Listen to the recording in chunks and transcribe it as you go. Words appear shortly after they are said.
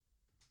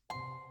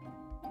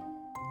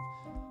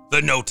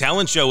The No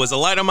Talent Show is a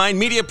Light of Mind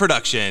media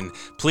production.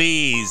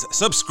 Please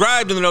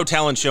subscribe to The No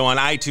Talent Show on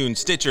iTunes,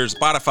 Stitcher,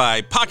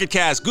 Spotify, Pocket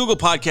Cast, Google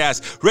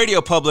Podcasts,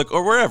 Radio Public,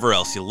 or wherever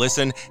else you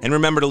listen. And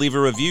remember to leave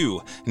a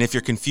review. And if you're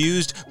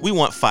confused, we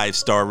want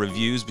 5-star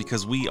reviews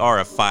because we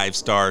are a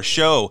 5-star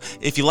show.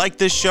 If you like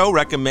this show,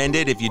 recommend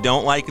it. If you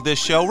don't like this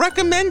show,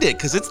 recommend it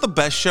because it's the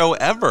best show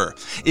ever.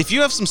 If you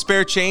have some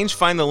spare change,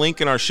 find the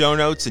link in our show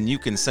notes and you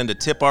can send a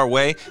tip our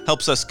way.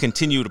 Helps us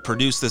continue to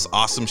produce this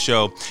awesome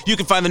show. You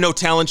can find The No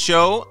Talent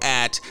Show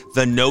at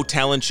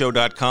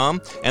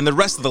thenotalentshow.com and the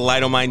rest of the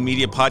Light of Mind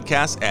Media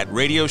podcast at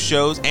radio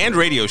shows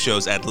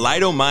at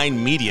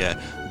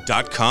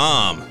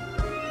lightofmindmedia.com.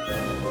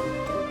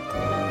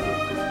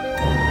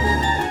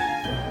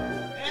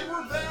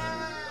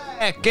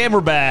 And we're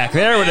back.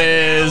 There it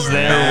is.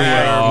 There we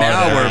are.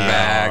 Now we're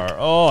back.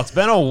 Oh, it's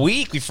been a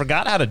week. We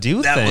forgot how to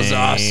do things. That was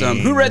awesome.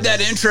 Who read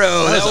that intro?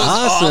 That was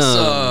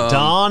awesome.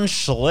 Don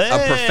Schlick.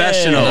 A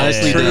professional.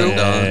 Nicely done,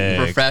 Don.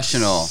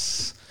 Professional.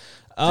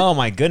 Oh,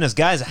 my goodness.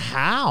 Guys,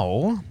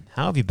 how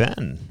have you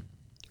been?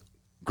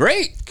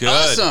 Great. Good.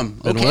 Awesome.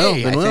 Been okay, well,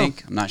 been I well.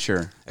 think. I'm not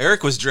sure.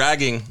 Eric was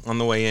dragging on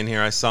the way in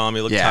here. I saw him.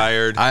 He looked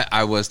tired.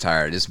 I was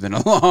tired. It's been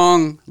a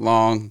long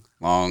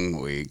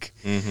week.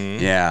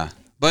 Mm-hmm. Yeah.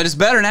 But it's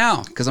better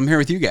now because I'm here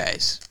with you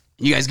guys.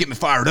 You guys get me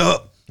fired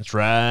up. That's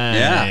right.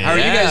 Yeah. How are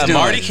you guys doing?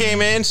 Marty came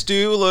in.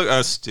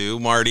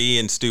 Marty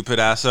and Stu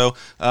Pedasso.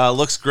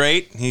 Looks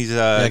great. He's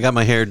I got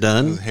my hair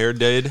done. hair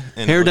did.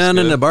 And Hair it looks done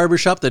in good. a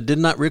barbershop that did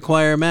not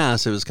require a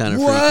mask. It was kind of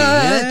freaky. What?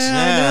 Yeah,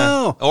 I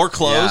know. Or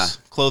clothes. Yeah.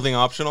 Clothing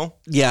optional.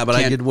 Yeah, but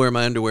I Can't- did wear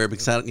my underwear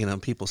because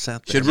people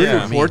sat there. Should we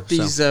Yeah. report Me,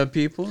 these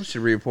people?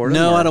 Should we report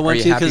them? No, or I don't are want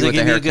you to happy because they with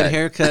gave the me a good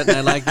haircut and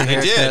I like the They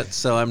did. haircut,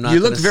 so I'm not.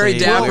 You looked gonna very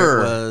say what it dapper.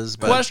 was,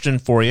 but Question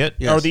for you.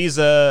 Yes. Are these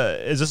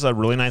is this a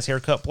really nice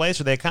haircut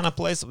place? Are they the kind of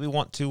place that we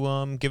want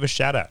to give a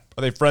shout out?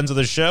 Are they friends of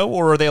the show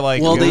or are they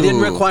like well, they didn't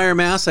Ooh. require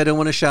masks. I don't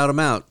want to shout them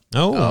out.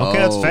 Oh, okay,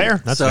 that's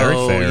fair. That's so, very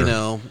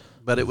fair.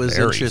 But it was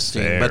Very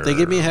interesting. fair. But they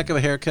give me a heck of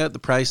a haircut. The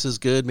price is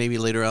good. Maybe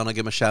later on I'll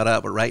give them a shout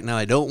out. But right now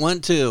I don't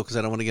want to because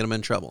I don't want to get them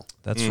in trouble.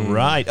 That's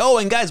right. Oh,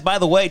 and guys, by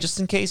the way, just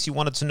in case you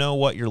wanted to know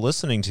what you're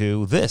listening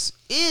to, this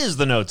is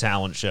the No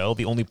Talent Show,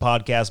 the only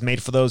podcast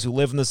made for those who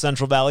live in the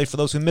Central Valley, for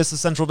those who miss the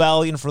Central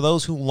Valley, and for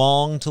those who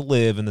long to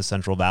live in the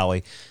Central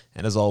Valley.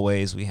 And as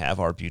always, we have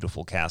our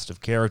beautiful cast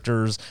of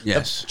characters.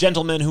 Yes. The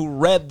gentleman who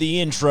read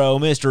the intro,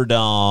 Mr.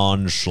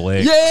 Don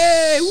Schlick.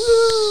 Yay!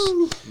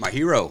 Woo! My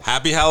hero.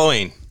 Happy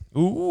Halloween.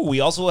 Ooh, we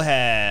also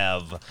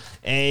have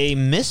a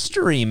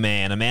mystery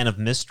man, a man of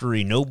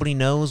mystery. Nobody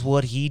knows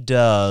what he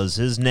does.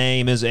 His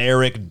name is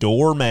Eric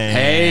Doorman.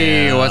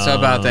 Hey, what's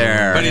up out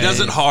there? But he does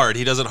it hard.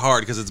 He does it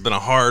hard because it's been a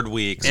hard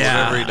week. So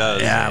whatever he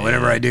does. Yeah,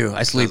 whatever I do.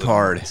 I sleep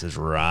hard. This is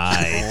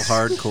right.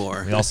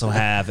 Hardcore. We also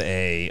have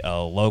a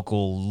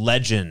local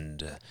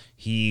legend.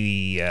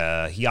 He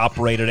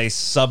operated a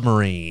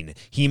submarine.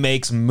 He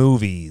makes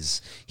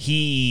movies.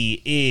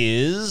 He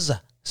is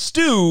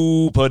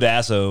Stu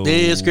Pedasso.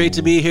 Hey, it's great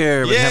to be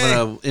here. I've been Yay.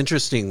 having an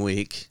interesting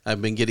week.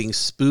 I've been getting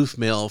spoof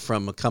mail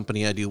from a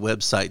company I do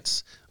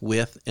websites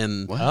with,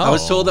 and I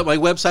was told that my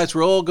websites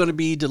were all going to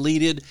be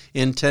deleted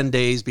in 10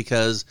 days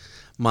because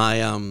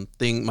my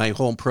my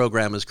whole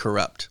program is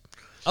corrupt.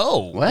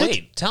 Oh, What?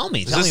 wait. Tell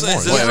me Does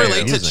more. this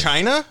relate to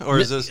China or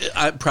is this?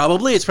 It's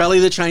probably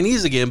the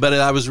Chinese again, but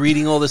I was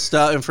reading all this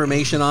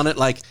information on it,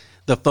 like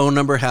the phone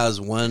number has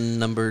one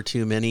number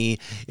too many,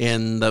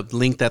 and the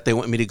link that they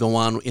want me to go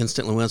on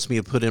instantly wants me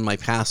to put in my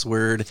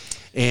password,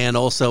 and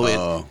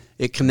also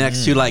it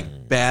connects to like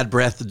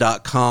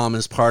badbreath.com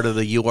as part of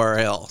the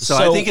URL. So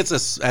I think it's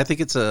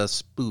a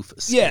spoof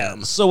scam. Yeah.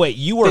 So wait,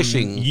 you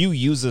Phishing.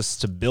 use this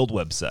to build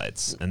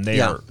websites, and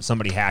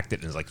somebody hacked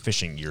it and is like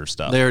phishing your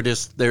stuff. They're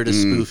just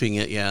spoofing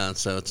it, yeah.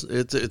 So it's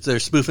they're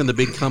spoofing the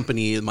big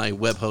company my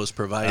web host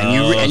provided. And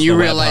you the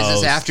web realize this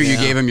host. after you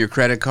gave him your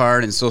credit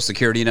card and social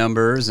security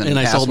numbers and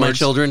I sold my passwords?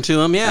 children to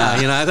him. Yeah,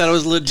 I thought it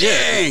was legit.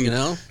 Dang.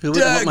 Who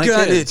wouldn't want my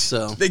Doggone kids? it.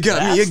 So They got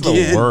That's me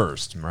again. the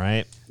worst,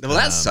 right? Well,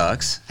 that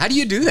sucks. How do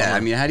you do that? I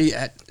mean, how do you...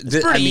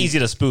 It's pretty easy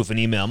to spoof an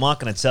email. I'm not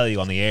going to tell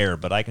you on the air,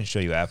 but I can show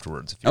you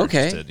afterwards if you're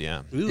interested.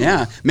 Yeah.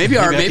 Yeah, maybe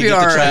I our could get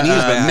the Chinese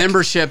back.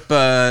 membership,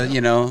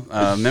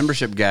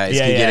 membership guys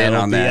can get in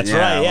on that. That's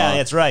right. Yeah,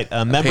 that's right.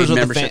 Members of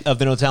membership.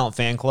 the No Talent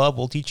fan club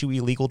will teach you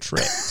illegal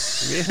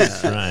tricks.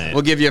 That's right.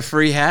 We'll give you a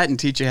free hat and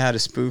teach you how to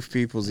spoof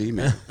people's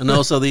email. and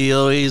also the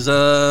always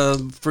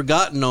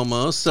forgotten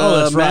almost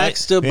That's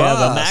Max right. DeBoss.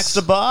 Yeah, the Max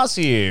DeBoss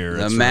here. The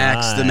That's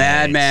Max, the right.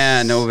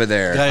 madman over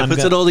there. Guy I'm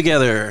puts gonna- it all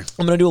together.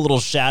 I'm going to do a little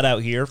shout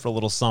out here for a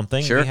little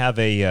something. Sure. We have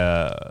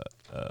a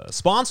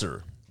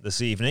sponsor this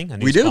evening, a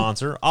new We do.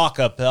 sponsor,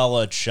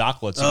 Acapella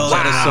Chocolates. Oh,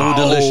 that is so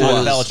delicious.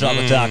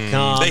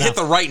 AcapellaChocolate.com. They hit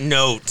the right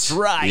note. That's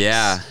right.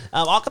 Yeah.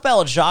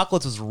 Acapella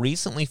Chocolates was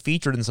recently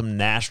featured in some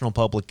national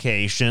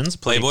publications.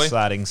 Pretty Playboy?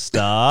 exciting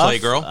stuff.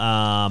 Playgirl?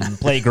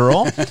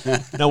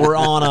 Playgirl. No,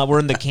 we're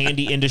in the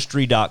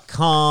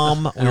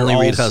candyindustry.com. We're only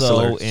read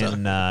also Hustler, so.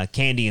 in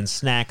Candy and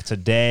Snack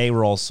Today.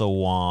 We're also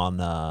on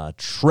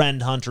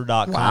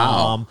trendhunter.com.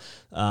 Wow.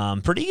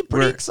 Pretty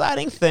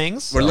exciting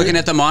things. We're looking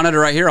at the monitor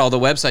right here, all the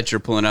websites you're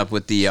pulling up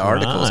with the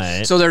articles.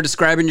 Right. So they're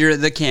describing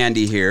the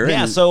candy here.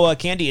 Yeah, and- so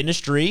Candy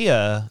Industry,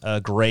 a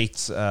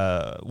great,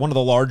 one of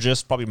the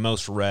largest, probably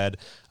most read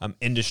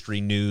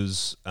industry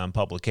news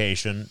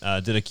publication,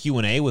 did a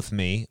Q&A with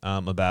me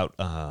about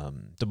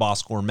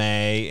DeBoss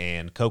Gourmet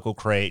and Cocoa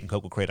Crate and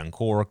Cocoa Crate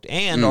Uncorked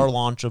and our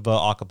launch of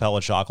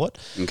Acapella Chocolate.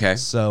 Okay.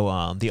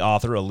 So the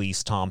author,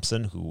 Elise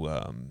Thompson, who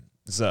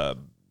is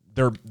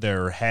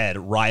their head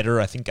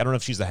writer. I don't know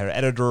if she's the head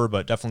editor,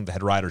 but definitely the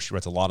head writer. She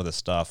writes a lot of this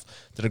stuff.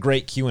 Did a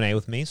great Q&A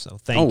with me. So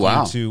thank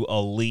you to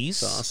Elise.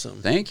 That's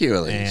awesome. Thank you,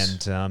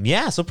 Elise.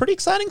 And so pretty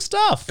exciting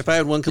stuff. If I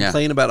had one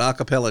complaint about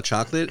Acapella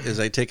chocolate, is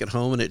I take it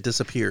home and it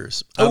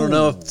disappears. I don't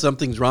know if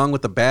something's wrong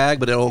with the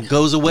bag, but it all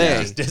goes away.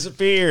 It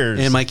disappears.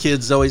 And my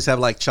kids always have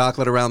like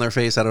chocolate around their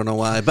face. I don't know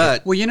why,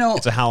 but Well,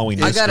 it's a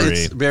Halloween mystery.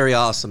 it's very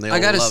awesome. I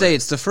got to say,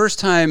 it's the first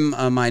time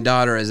my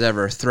daughter has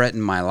ever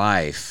threatened my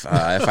life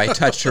if I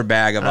touched her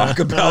bag of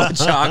Acapella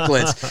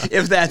chocolates,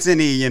 if that's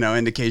any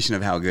indication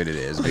of how good it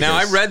is. Now,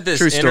 I read this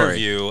True story.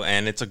 interview,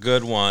 and it's a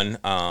good one.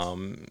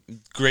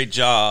 Great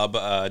job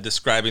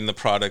describing the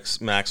products,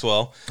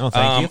 Maxwell. Oh,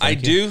 thank you. I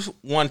do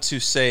want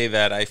to say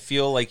that I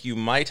feel like you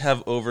might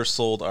have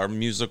oversold our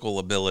musical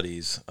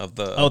abilities of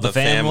the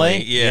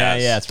family?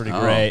 Yes. Yeah, it's pretty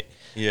great.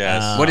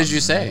 Yes. What did you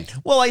say?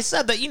 Well, I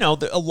said that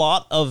a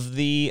lot of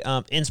the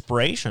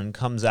inspiration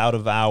comes out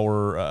of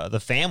our the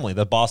family.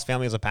 The Boss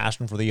family has a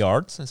passion for the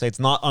arts. I say it's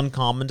not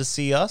uncommon to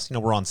see us.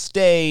 We're on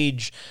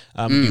stage,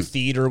 we do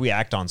theater, we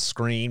act on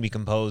screen, we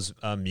compose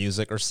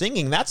music or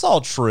singing. That's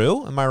all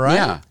true. Am I right?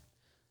 Yeah.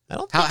 I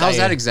don't think How's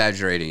that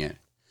exaggerating it?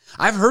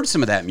 I've heard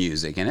some of that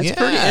music, and it's Yeah,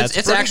 pretty. It's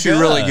pretty actually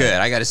good. really good.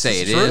 I got to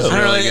say, it true. is I don't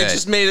know, really it good.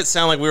 just made it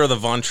sound like we were the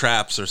Von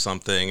Trapps or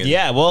something. And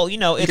Yeah, well, it's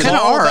kinda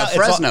all are about at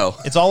Fresno.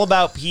 It's all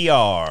about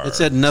PR. It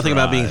said nothing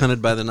about being Right.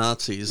 hunted by the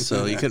Nazis,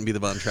 so you couldn't be the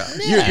Von Trapp.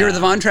 You're the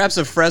Von Trapps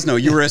of Fresno.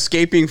 You were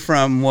escaping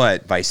from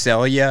what?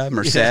 Visalia,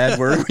 Merced? Where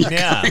were you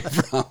Yeah. coming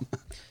from?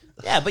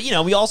 Yeah, but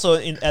we also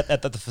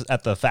at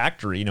the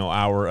factory,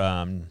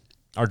 our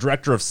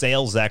director of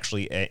sales is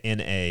actually in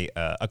a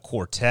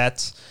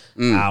quartet.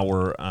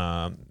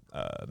 Our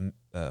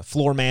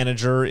floor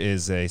manager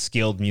is a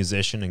skilled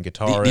musician and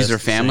guitarist. These are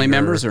family singer.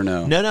 members or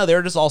no? No,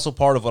 they're just also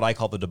part of what I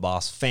call the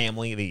DeBoss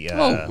family. The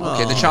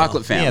Okay, the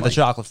chocolate family. yeah, the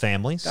chocolate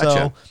family. So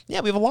Gotcha.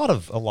 yeah, we have a lot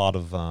of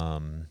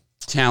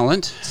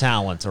Talent.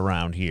 talent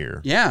around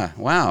here. Yeah,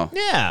 wow.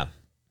 Yeah.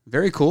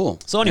 Very cool.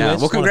 So anyways,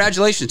 well,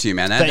 congratulations to you,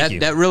 man. Thank you.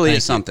 That really Thank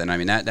is something. I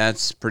mean,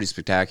 that's pretty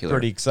spectacular.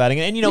 Pretty exciting.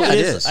 And, Yeah, it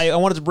it is. is. I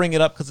wanted to bring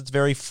it up because it's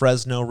very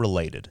Fresno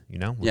related.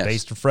 We're Yes.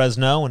 based in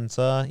Fresno, and it's,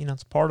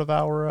 it's part of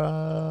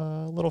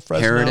our little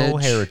Fresno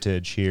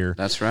heritage here.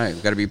 That's right.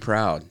 We've got to be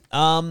proud.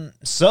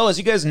 So, as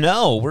you guys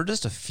know, we're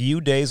just a few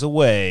days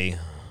away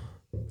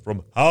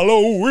from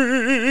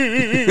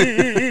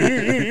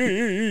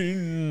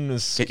Halloween.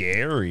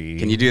 Scary.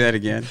 Can you do that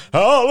again?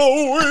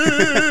 Halloween.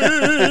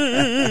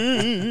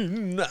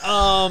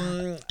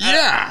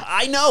 Yeah.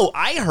 I know.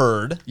 I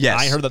heard. Yes.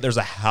 I heard that there's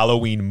a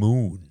Halloween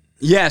moon.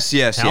 Yes.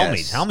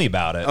 Tell me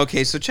about it.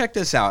 Okay, so check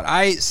this out.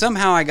 I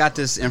got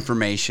this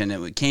information.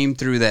 It came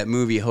through that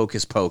movie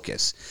Hocus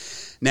Pocus.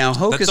 Now,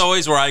 that's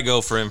always where I go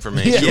for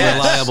information. Yes,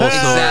 reliable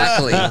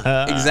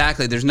source.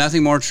 exactly. There's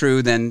nothing more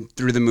true than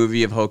through the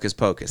movie of Hocus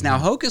Pocus. Now,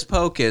 Hocus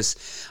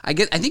Pocus, I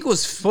think it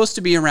was supposed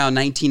to be around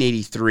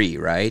 1983,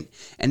 right?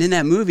 And in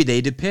that movie,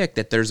 they depict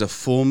that there's a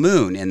full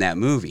moon in that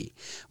movie.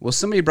 Well,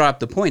 somebody brought up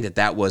the point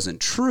that wasn't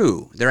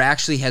true. There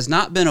actually has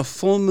not been a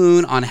full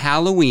moon on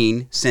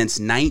Halloween since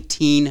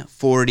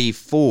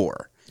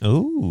 1944.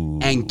 Ooh.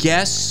 And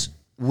guess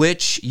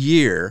which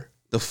year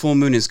the full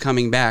moon is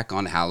coming back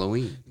on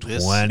Halloween?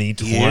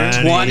 2020.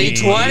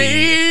 2020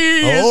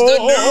 is the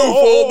new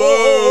full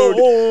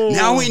moon.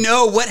 Now we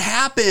know what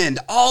happened.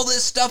 All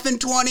this stuff in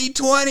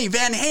 2020,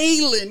 Van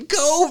Halen,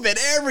 COVID,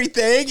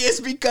 everything is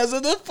because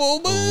of the full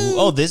moon.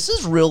 Oh, this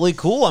is really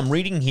cool. I'm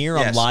reading here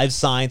Yes. on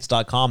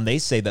livescience.com. They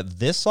say that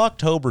this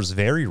October is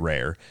very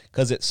rare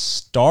because it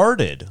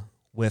started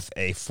with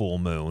a full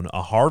moon,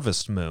 a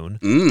harvest moon,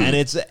 and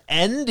it's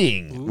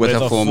ending With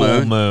a full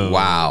moon? moon.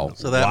 Wow.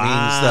 So that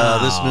means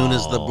this moon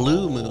is the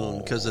blue moon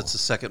because it's the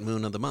second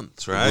moon of the month.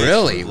 That's right.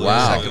 Really?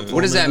 Wow. Second full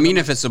What does that moon. mean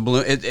if it's a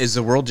blue? Is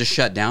the world just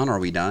shut down? Are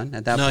we done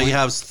at that No, point? you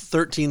have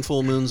 13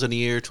 full moons in a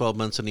year, 12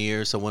 months in a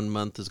year. So 1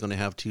 month is going to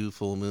have 2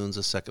 full moons.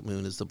 The second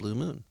moon is the blue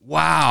moon.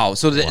 Wow.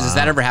 So does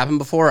that ever happen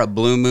before? A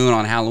blue moon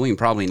on Halloween?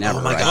 Probably never.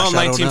 Oh my right? gosh. Well,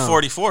 I don't know.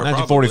 1944.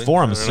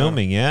 1944, I'm probably.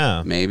 assuming,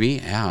 yeah.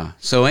 Maybe. Yeah.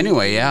 So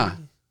anyway, yeah.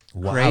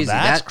 Wow, Crazy.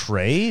 that's That-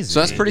 crazy. So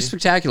that's pretty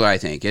spectacular. I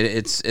think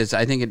it's.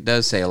 I think it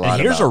does say a lot.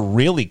 And here's about. a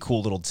really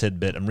cool little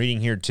tidbit I'm reading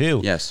here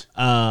too. Yes.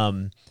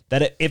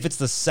 That if it's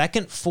the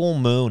second full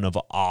moon of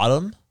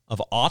autumn,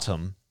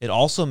 it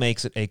also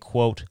makes it a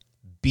quote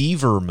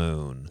Beaver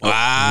moon. Wow.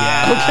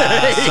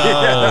 Yeah.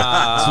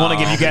 So just want to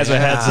give you guys a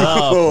heads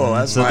up.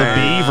 that's So the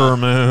fine. Beaver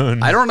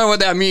moon. I don't know what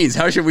that means.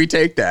 How should we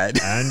take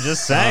that? I'm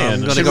just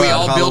saying. gonna Should go we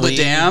out all build a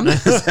Halloween.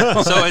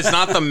 dam? So it's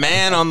not the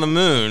man on the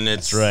moon.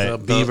 It's That's right. The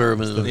beaver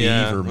moon. The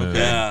Yeah, Beaver moon. okay.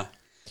 Yeah.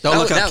 Don't That-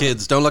 look up, that-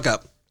 kids. Don't look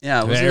up.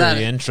 Yeah,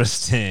 Very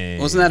interesting.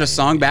 Wasn't that a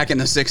song back in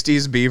the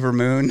 60s, Beaver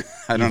Moon?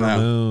 I don't know.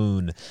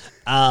 Moon.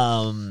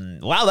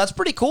 Wow, that's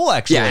pretty cool,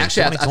 actually. Yeah,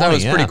 actually, I thought it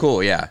was pretty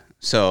cool, yeah.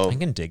 So I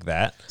can dig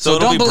that. So it'll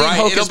don't be believe bright.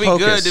 Hocus It'll be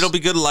Pocus. good. It'll be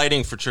good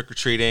lighting for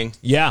trick-or-treating.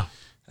 Yeah.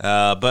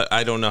 But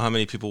I don't know how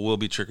many people will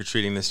be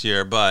trick-or-treating this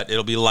year, but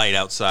it'll be light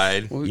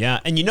outside. Yeah,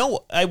 and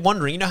I'm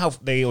wondering, how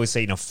they always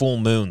say, full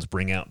moons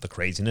bring out the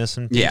craziness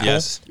in people? Yeah.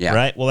 Yes. Yeah.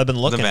 Right? Well, I've been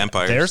looking. The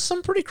vampires. There's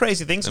some pretty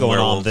crazy things And going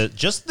werewolves. on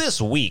just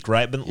this week,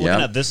 right? I've been looking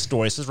at this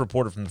story. This is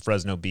reported from the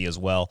Fresno Bee as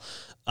well.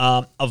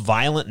 A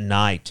violent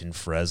night in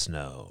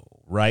Fresno,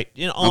 right?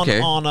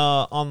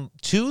 On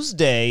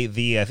Tuesday,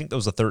 I think that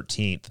was the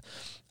 13th,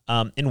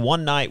 in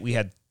one night we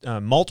had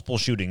multiple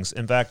shootings.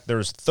 In fact,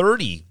 there's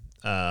 30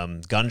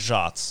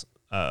 gunshots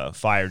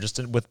fired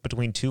with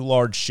between two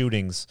large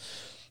shootings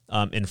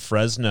in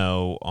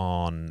Fresno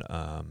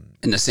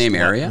in the same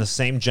area? in the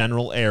same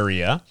general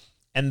area.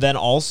 And then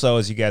also,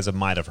 as you guys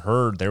might have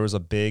heard, there was a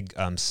big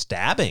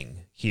stabbing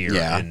here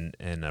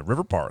in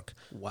River Park.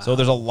 Wow. So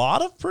there's a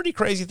lot of pretty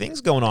crazy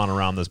things going on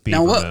around this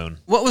Beaver Moon.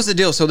 What was the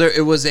deal? So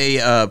it was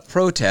a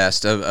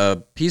protest,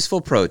 a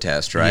peaceful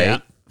protest, right? Yeah.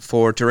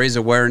 To raise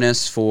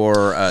awareness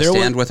for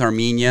Stand with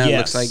Armenia, it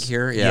looks like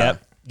here. Yeah.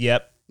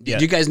 Yep. Do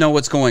you guys know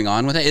what's going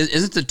on with it?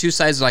 Isn't the two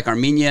sides like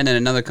Armenia and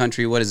another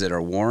country? What is it? Are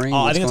warring?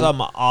 I think it's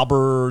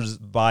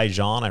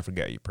Azerbaijan. I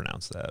forget how you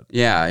pronounce that.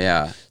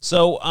 Yeah.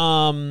 So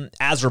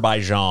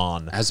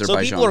Azerbaijan. So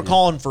people are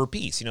calling for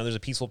peace. There's a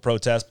peaceful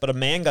protest, but a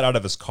man got out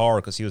of his car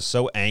because he was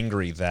so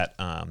angry that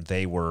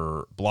they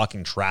were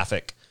blocking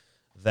traffic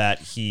that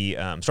he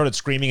started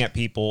screaming at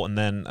people, and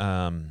then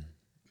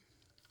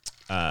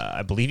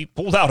I believe he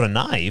pulled out a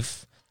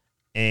knife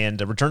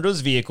and returned to his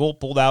vehicle,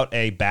 pulled out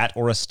a bat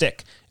or a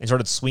stick, and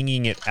started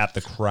swinging it at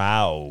the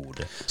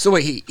crowd. So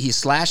wait, he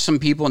slashed some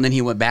people, and then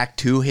he went back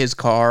to his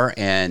car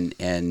and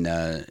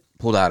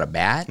pulled out a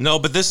bat? No,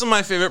 but this is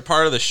my favorite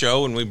part of the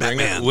show when we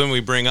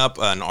bring up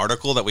an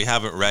article that we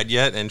haven't read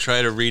yet and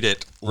try to read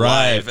it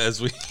live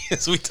as we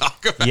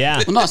talk about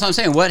it. Well, no, so I'm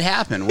saying, what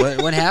happened?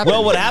 What happened?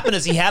 Well, what happened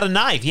is he had a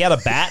knife. He had a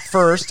bat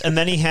first, and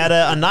then he had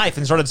a knife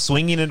and started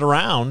swinging it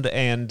around,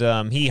 and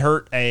he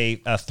hurt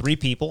three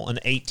people, an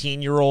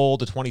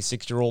 18-year-old, a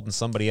 26-year-old, and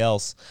somebody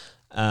else.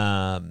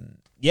 But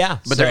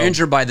they're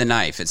injured by the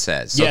knife, it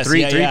says. So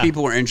three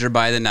people were injured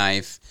by the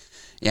knife.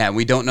 Yeah,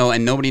 we don't know,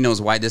 and nobody knows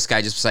why this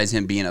guy, just besides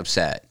him being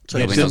upset. So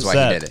nobody knows why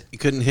he did it. He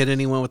couldn't hit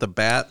anyone with a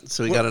bat,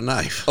 so he got a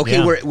knife.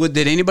 Okay,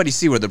 did anybody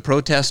see, were the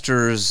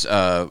protesters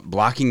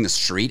blocking the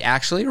street,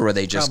 actually, or were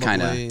they just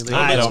kind of...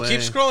 I don't keep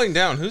scrolling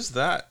down. Who's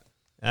that?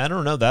 I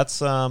don't know.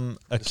 That's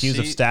accused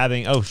of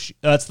stabbing. Oh,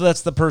 that's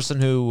the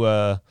person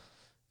who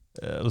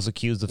was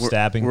accused of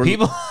stabbing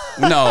people.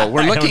 No,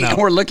 we're looking at a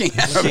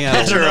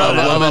picture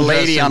of a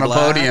lady on a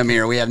podium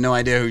here. We have no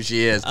idea who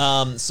she is.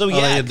 She's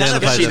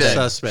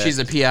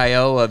the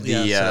PIO of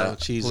the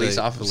police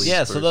office.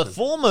 Yeah, so the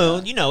full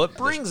moon, it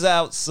brings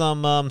out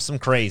some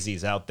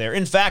crazies out there.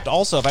 In fact,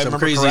 also, if I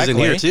remember correctly, in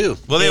here too.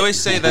 Well, they always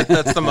say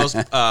that's the most.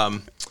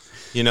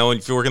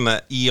 If you work in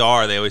the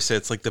ER, they always say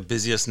it's like the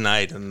busiest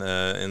night in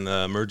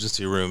the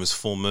emergency room is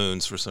full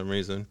moons for some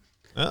reason.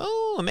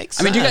 Oh, it makes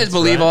sense. Do you guys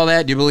believe all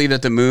that? Do you believe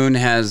that the moon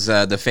has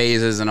the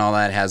phases and all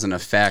that has an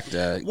effect?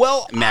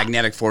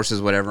 Magnetic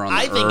forces, whatever, on the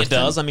Earth? I think it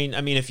does.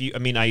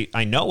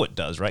 I know it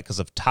does, right? Because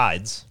of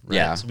tides. Right?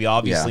 Yeah. So we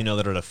obviously know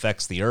that it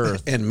affects the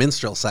Earth. And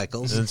menstrual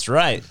cycles. That's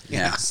right.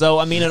 Yeah.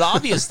 So, it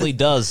obviously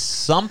does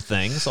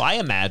something. So I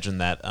imagine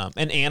that.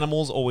 And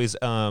animals always,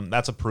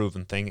 that's a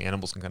proven thing.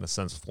 Animals can kind of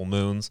sense full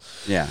moons.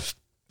 Yeah.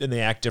 And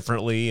they act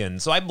differently. And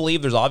so I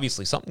believe there's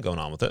obviously something going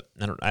on with it.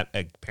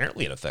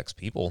 Apparently it affects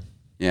people.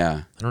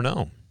 Yeah. I don't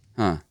know.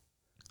 Huh.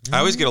 I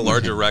always get a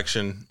large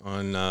erection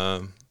on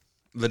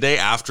the day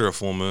after a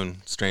full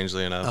moon,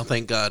 strangely enough. Oh,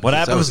 thank God. What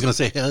happens? I was going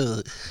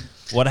to say,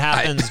 what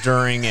happens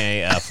during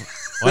a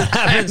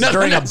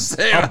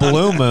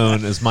blue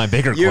moon is my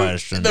bigger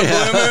question. The blue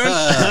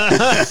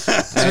moon?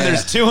 So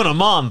there's two in a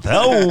month.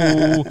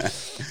 Oh.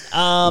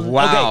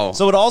 Wow. Okay,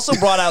 so it also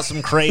brought out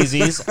some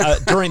crazies.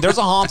 There's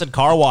a haunted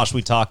car wash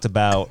we talked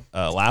about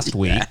last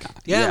week.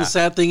 Yeah, the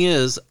sad thing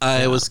is,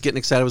 I was getting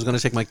excited. I was going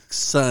to take my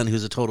son,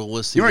 who's a total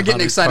wussy. You weren't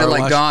getting excited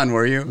like Don,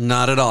 were you?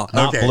 Not at all.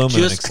 Not blue moon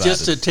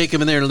just to take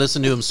him in there and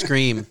listen to him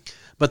scream.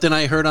 But then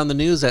I heard on the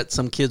news that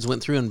some kids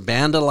went through and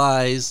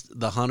vandalized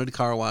the haunted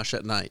car wash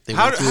at night.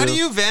 How do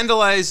you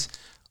vandalize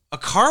a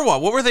car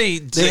wash? What were they?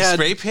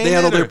 Spray painted? They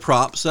had all their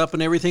props up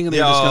and everything, and they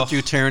just went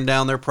through tearing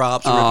down their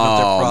props, ripping up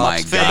their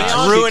props. My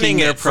God. Ruining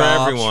it for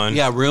everyone.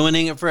 Yeah,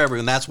 ruining it for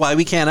everyone. That's why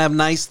we can't have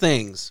nice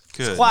things.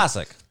 Good. It's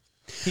classic.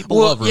 People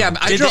love ruin. Yeah,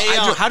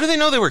 how do they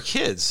know they were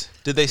kids?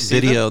 Did they see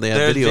video? They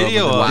had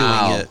video of them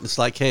Wow. doing it. It's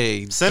like,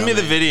 hey, send me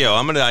the video.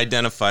 I'm going to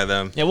identify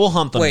them. Yeah, we'll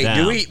hunt them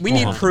down. Wait, we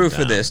need proof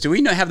of this. Do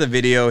we have the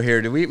video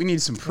here? We need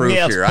some proof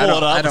here. Let's pull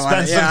it up.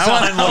 Spend some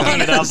time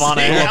looking it up on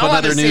air. I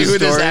want to see who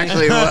this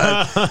actually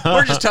was.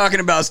 We're just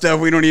talking about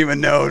stuff we don't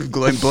even know,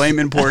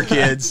 blaming poor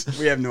kids.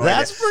 We have no idea.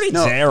 That's pretty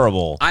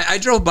terrible. I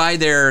drove by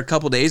there a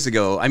couple days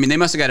ago. They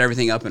must have got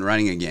everything up and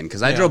running again,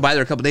 because I drove by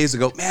there a couple days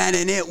ago, man,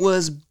 and it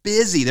was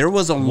busy. There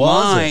was a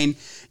line.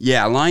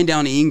 Yeah, lying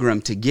down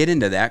Ingram to get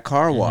into that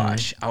car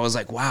wash. I was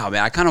like, wow,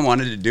 man, I kind of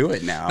wanted to do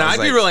it now. Now, I'd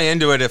like, be really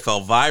into it if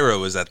Elvira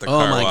was at the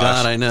car wash. Oh my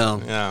God, I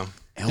know. Yeah.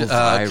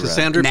 Elvira.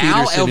 Cassandra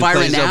now, Peterson, who Elvira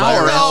plays now,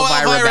 Elvira. or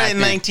Oh, Elvira, back in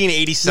then?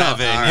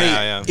 1987. No,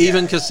 yeah.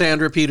 Even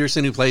Cassandra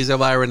Peterson, who plays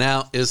Elvira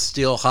now, is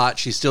still hot.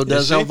 She still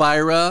does she?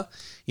 Elvira.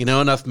 You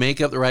know, enough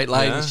makeup, the right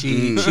light.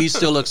 Yeah. She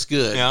still looks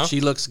good. Yeah.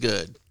 She looks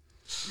good.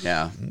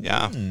 Yeah.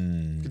 Yeah.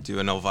 Could do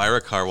an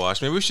Elvira car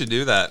wash. Maybe we should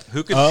do that.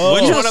 Who could? Oh.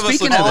 Which You know, one of us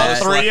speaking would of do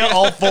that- this?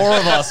 all four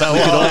of us. We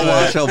could all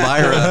watch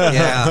Elvira.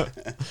 Yeah.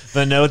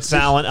 The No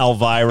Talent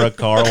Elvira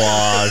car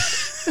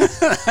wash.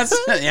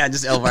 Yeah,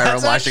 just Elvira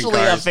That's washing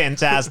actually a cars.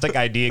 fantastic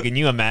idea. Can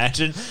you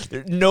imagine?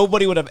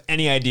 Nobody would have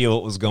any idea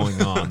what was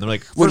going on. They're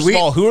like, Would first we- of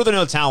all, who are the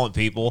No Talent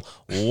people?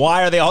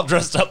 Why are they all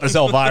dressed up as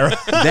Elvira?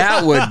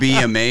 That would be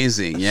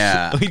amazing.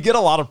 Yeah. We'd get a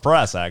lot of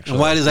press, actually.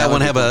 Why does that one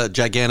would have a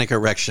gigantic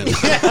erection?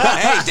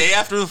 Hey, day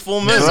after the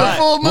full moon. It's a Right.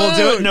 full We'll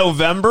do it moon.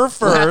 November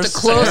 1st. We'll have to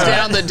close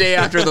down the day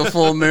after the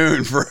full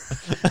moon for.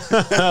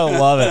 I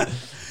love it.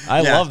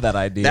 I Yeah. love that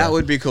idea. That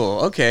would be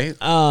cool. Okay.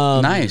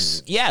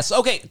 Nice. Yes.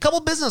 Okay. A couple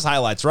business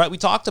highlights, right? We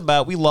talked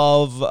about, we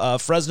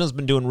love, Fresno's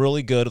been doing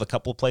really good. A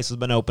couple of places have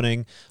been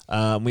opening.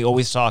 We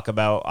always talk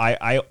about,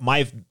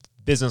 my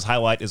business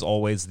highlight is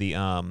always the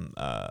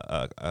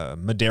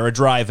Madera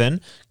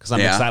Drive-In, because I'm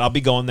Yeah. excited. I'll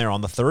be going there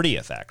on the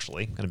 30th,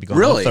 actually. Going to be going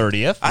Really? on the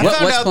 30th. I What-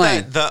 found what's out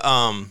playing? that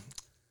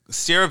the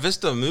Sierra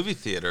Vista movie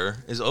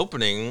theater is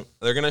opening.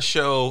 They're going to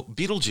show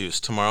Beetlejuice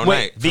tomorrow Wait,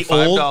 night the for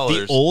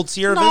 $5. old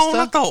Sierra no, Vista?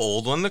 not the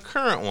old one, the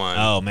current one.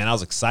 Oh, man, I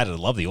was excited. I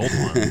love the old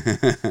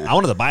one. I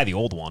wanted to buy the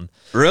old one.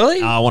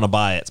 Really? I want to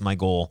buy it. It's my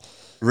goal.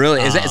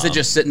 Really? Is it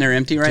just sitting there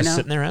empty right Just now?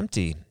 sitting there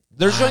empty.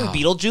 They're showing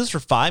Beetlejuice for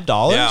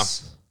 $5? Yeah.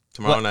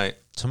 Tomorrow What? night.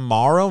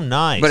 Tomorrow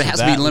night. But it So has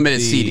to be that would limited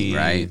be- seating,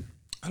 right?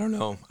 I don't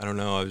know. I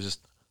was just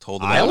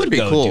told about I it. would be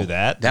go cool. do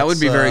that. That would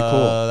be very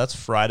cool. That's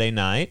Friday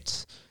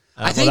night.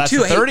 I think, that's too,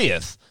 the hey-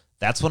 30th.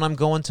 That's when I'm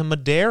going to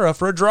Madera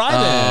for a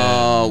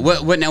drive-in.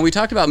 What? Now we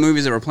talked about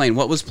movies that were playing.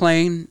 What was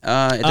playing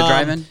at the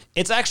drive-in?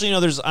 It's actually,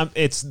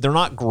 they're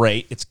not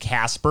great. It's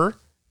Casper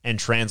and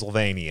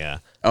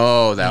Transylvania.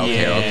 Oh, that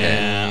okay. Yeah,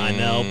 Okay. I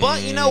know.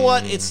 But you know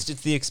what? It's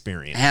the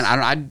experience. Man,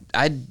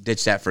 I'd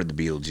ditch that for the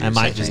Beetlejuice. I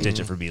might just think. ditch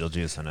it for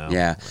Beetlejuice. I know.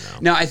 Yeah. I know.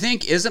 Now I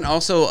think isn't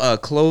also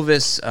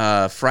Clovis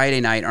Friday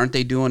night? Aren't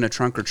they doing a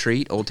trunk or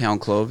treat? Old Town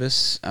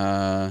Clovis.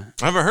 I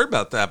haven't heard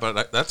about that,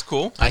 but that's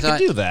cool. I thought-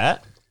 could do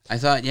that. I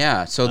thought,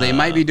 yeah. So they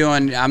might be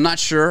doing. I'm not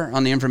sure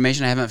on the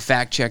information. I haven't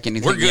fact checked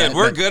anything. We're good. Yet,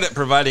 We're but- good at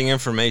providing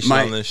information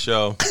My- on this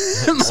show.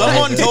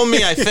 Someone told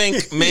me I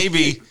think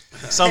maybe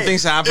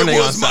something's happening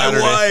on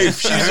Saturday.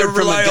 She's I a heard from a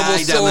reliable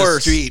guy down the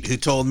source. street who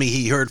told me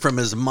he heard from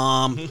his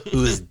mom,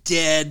 who is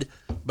dead,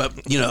 but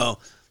the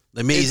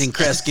amazing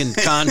Kreskin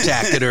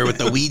contacted her with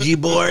the Ouija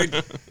board.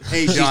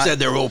 Hey, She John, said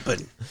they're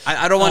open.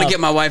 I don't want to get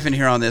my wife in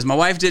here on this. My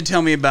wife did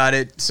tell me about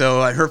it,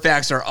 so her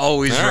facts are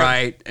always All right.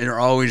 right. And they're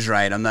always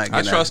right. I'm not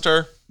I gonna. trust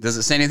her. Does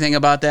it say anything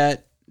about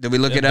that? Did we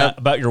look it up?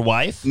 About your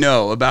wife?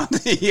 No, about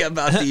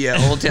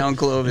the Old Town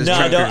Clovis. No,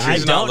 trunk or I She's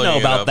treat. not don't know looking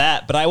it about up.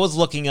 that, but I was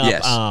looking up.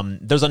 Yes.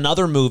 There's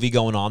another movie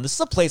going on. This is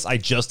a place I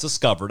just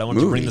discovered. I want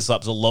to bring Movie? this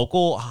up. It's a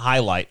local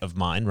highlight of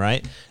mine,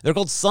 right? They're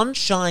called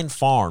Sunshine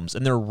Farms,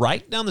 and they're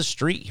right down the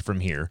street from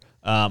here.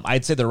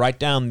 I'd say they're right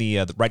down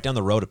the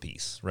road a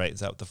piece, right? Is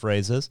that what the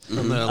phrase is?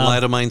 From the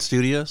Light of Mine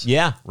Studios.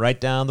 Yeah, right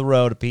down the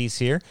road a piece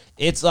here.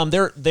 It's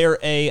they're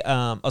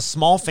a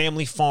small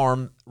family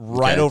farm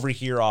right Okay. over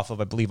here off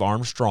of, I believe,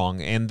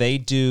 Armstrong, and they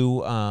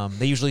do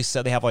they usually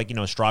they have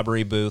a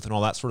strawberry booth and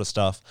all that sort of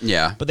stuff.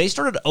 Yeah. But they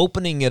started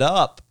opening it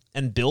up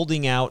and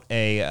building out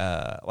a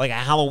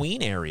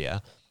Halloween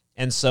area.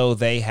 And so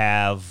they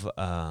have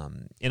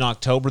in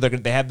October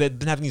they've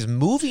been having these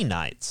movie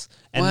nights,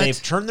 and What?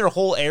 they've turned their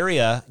whole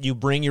area. You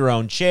bring your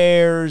own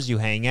chairs, you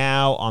hang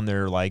out on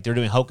their they're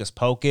doing Hocus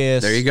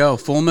Pocus. There you go.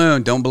 Full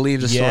moon. Don't believe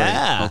the story.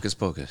 Yeah. Hocus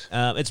Pocus.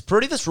 It's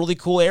this really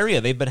cool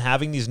area. They've been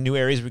having these new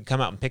areas where you can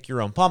come out and pick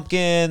your own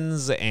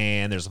pumpkins,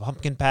 and there's a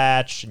pumpkin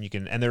patch, and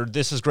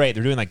this is great.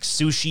 They're doing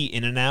sushi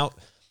in and out,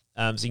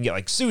 so you can get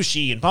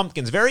sushi and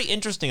pumpkins. Very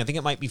interesting. I think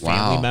it might be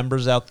family Wow.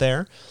 members out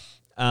there.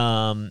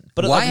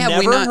 But Why I've have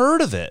we never not-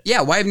 heard of it.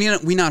 Yeah. Why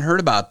have we not heard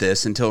about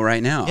this until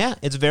right now? Yeah,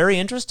 it's very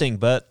interesting,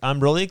 but I'm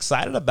really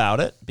excited about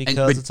it because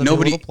but it's a new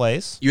little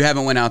place. You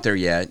haven't went out there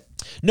yet.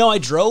 No, I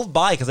drove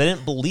by because I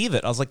didn't believe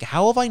it. I was like,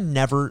 how have I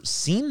never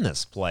seen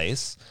this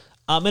place?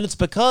 And it's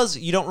because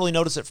you don't really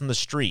notice it from the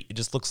street. It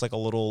just looks like a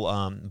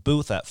little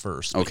booth at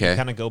first. But Okay. You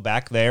kind of go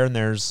back there, and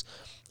there's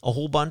a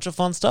whole bunch of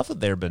fun stuff that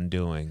they've been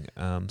doing.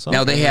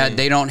 Now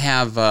they don't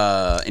have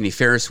any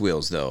Ferris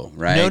wheels though,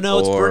 right?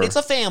 No, Or- it's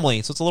a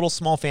family, so it's a little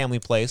small family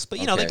place. But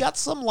they Okay. got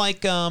some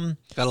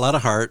Got a lot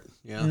of heart.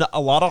 Yeah.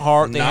 a lot of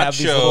heart. They have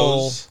these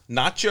little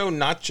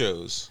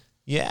Nachos.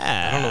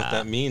 yeah. I don't know what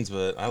that means,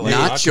 but I like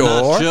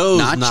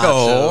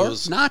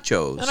Nachos. And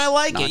I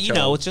like it.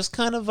 Nacho. It's just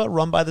kind of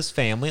run by this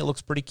family. It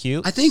looks pretty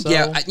cute. I think,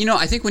 so-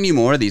 I think we need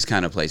more of these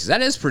kind of places.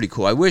 That is pretty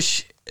cool. I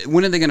wish.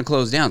 When are they going to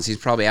close down? See,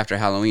 it's probably after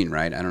Halloween,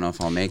 right? I don't know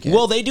if I'll make it.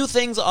 Well, they do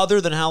things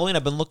other than Halloween.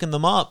 I've been looking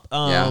them up.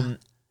 Yeah.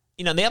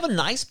 they have a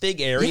nice big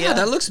area. Yeah,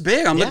 that looks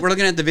big. We're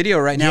looking at the video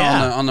right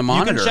now on the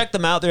monitor. You can check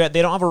them out.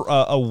 They don't have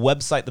a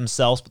website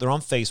themselves, but they're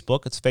on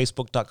Facebook. It's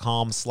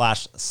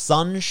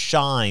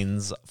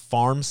facebook.com/Sunshines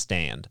Farm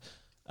Stand.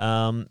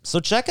 So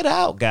check it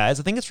out, guys.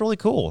 I think it's really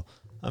cool.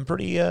 I'm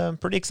pretty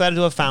excited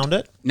to have found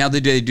it. Now,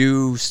 did they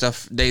do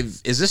stuff?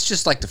 Is this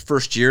just like the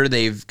first year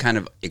they've kind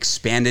of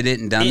expanded it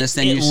and done this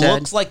thing? You said it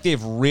looks like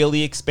they've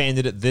really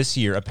expanded it this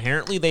year.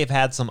 Apparently, they've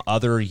had some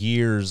other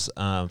years,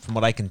 from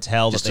what I can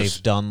tell, that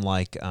they've done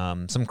like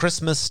some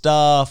Christmas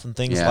stuff and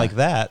things like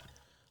that.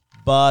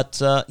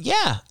 But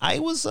I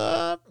was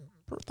thought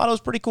it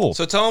was pretty cool.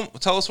 So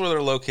tell us where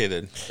they're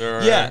located.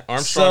 They're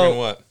Armstrong and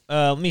what?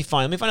 Let me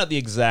find out the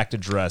exact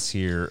address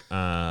here.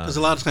 Because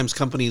a lot of times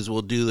companies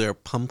will do their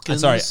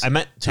pumpkins. Sorry, I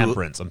meant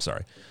Temperance. I'm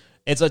sorry.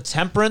 It's a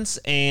Temperance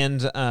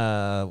and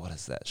what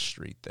is that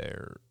street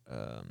there?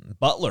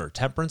 Butler.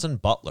 Temperance and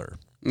Butler.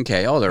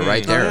 Okay. Oh, they're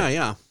right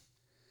there.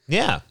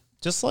 Yeah.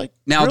 Just like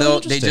now,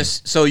 really they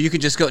just so you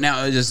could just go.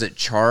 Now, does it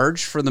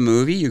charge for the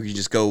movie? You could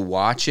just go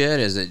watch it.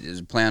 Is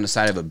it play on the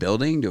side of a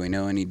building? Do we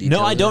know any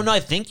details? No, I don't know. I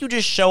think you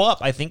just show up.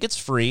 I think it's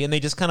free, and they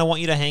just kind of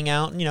want you to hang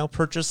out and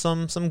purchase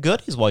some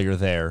goodies while you're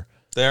there.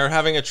 They're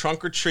having a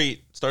trunk or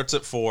treat. Starts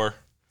at 4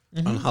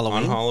 on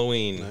Halloween. On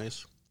Halloween,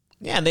 Nice.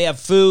 Yeah, and they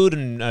have food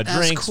and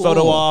drinks, cool.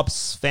 photo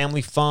ops,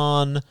 family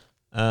fun.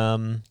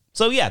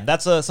 So yeah,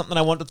 that's something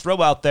I wanted to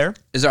throw out there.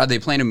 Are they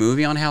playing a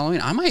movie on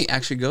Halloween? I might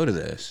actually go to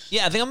this.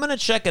 Yeah, I think I'm going to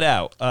check it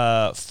out.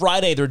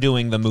 Friday, they're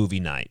doing the movie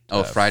night.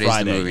 Oh, Friday's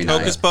the movie night.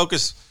 Hocus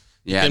Pocus.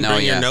 Yeah, you can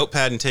bring your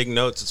notepad and take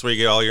notes. It's where you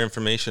get all your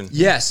information.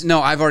 Yes.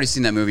 No, I've already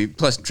seen that movie.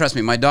 Plus, trust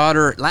me, my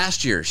daughter,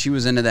 last year, she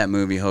was into that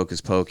movie, Hocus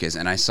Pocus,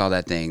 and I saw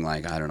that thing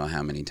like, I don't know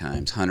how many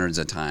times, hundreds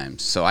of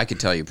times. So I could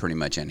tell you pretty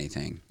much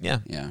anything. Yeah.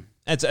 Yeah.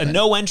 It's a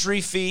no entry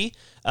fee.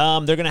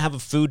 They're going to have a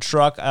food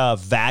truck,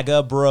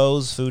 Vaga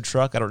Bros food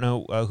truck. I don't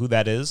know who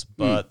that is,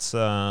 but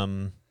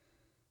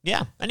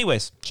yeah.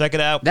 Anyways, check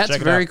it out. That's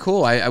very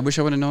cool. I wish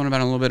I would have known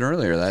about it a little bit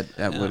earlier.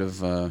 That would have.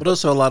 But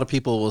also, a lot of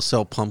people will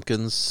sell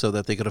pumpkins so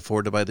that they could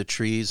afford to buy the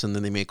trees, and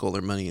then they make all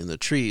their money in the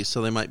trees,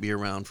 so they might be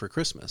around for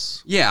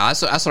Christmas. Yeah,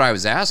 that's what I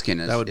was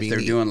asking. Is That would if be they're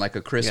neat. doing like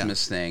a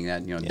Christmas thing,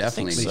 that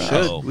definitely.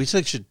 think We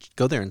so. should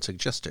go there and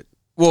suggest it.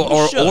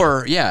 Well,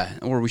 or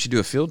we should do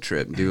a field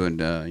trip,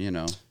 review,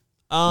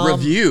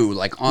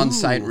 like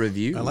on-site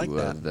review. I like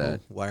that. Of that.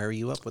 Why are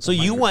you up with? So the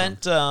you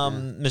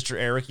microphone? went, Mr.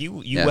 Eric,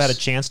 you Yes. had a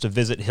chance to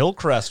visit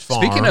Hillcrest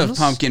Farms. Speaking of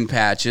pumpkin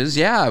patches,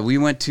 we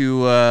went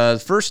to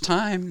first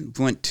time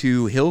went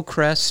to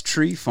Hillcrest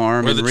Tree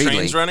Farm Where in the Reedley.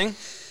 train's running?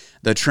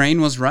 The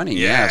train was running.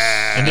 Yes,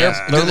 and Yes.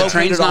 they're Did the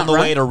train's located not on the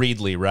run? way to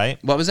Reedley, right?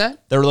 What was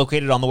that? They're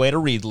located on the way to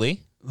Reedley.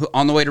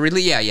 On the way to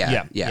Reedley? Yeah.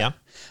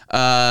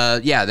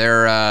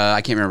 They're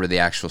I can't remember the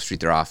actual street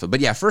they're off of, but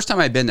yeah, first time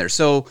I've been there.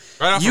 So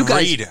Right off you of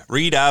guys,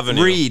 Reed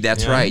Avenue. Reed,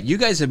 that's right. You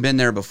guys have been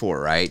there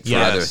before, right? For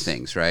Yes. other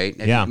things, right?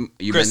 Yeah.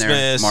 You've Christmas, been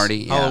there, Marty.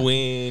 Yeah.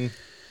 Halloween.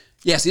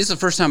 Yes, this is the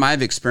first time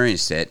I've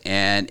experienced it,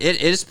 and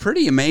it is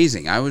pretty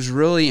amazing. I was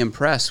really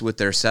impressed with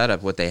their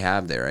setup, what they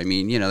have there. I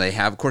mean, they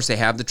have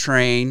the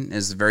train,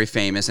 is very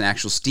famous, an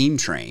actual steam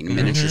train,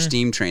 miniature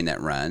steam train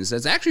that runs.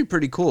 That's actually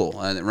pretty cool.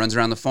 That runs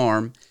around the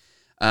farm.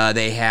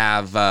 They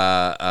have,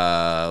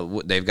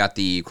 they've got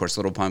the, of course,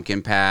 little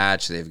pumpkin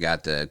patch. They've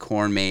got the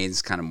corn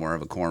maze, kind of more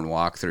of a corn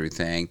walkthrough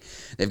thing.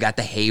 They've got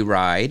the hay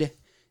ride.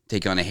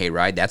 Take you on a hay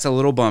ride. That's a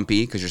little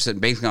bumpy because you're sitting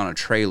basically on a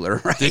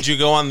trailer, right? Did you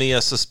go on the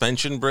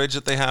suspension bridge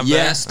that they have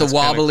Yes, there? the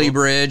wobbly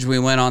bridge. We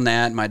went on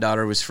that. My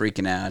daughter was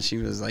freaking out. She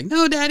was like,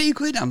 "No, Daddy,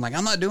 quit." I'm like,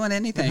 "I'm not doing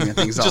anything." And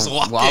things Just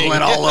all walking.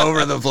 wobbling all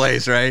over the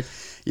place, right?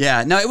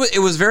 Yeah, no, it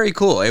was very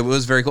cool. It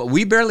was very cool.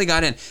 We barely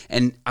got in,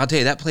 and I'll tell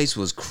you, that place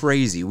was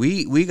crazy.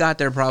 We got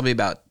there probably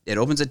it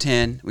opens at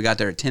 10. We got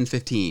there at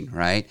 10:15,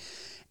 right?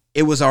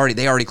 They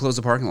already closed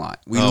the parking lot.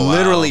 We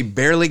literally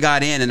barely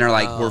got in, and they're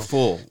like, "We're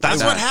full."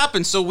 That's what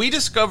happened. So we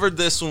discovered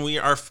this when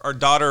our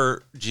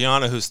daughter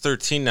Gianna, who's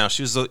 13 now,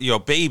 she was a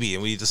baby,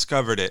 and we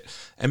discovered it.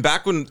 And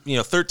back when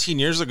 13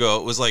 years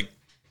ago, it was like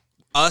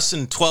us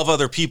and 12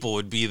 other people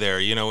would be there.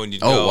 When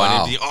you'd go,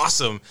 and it'd be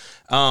awesome.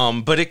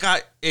 But it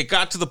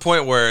got to the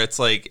point where it's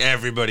like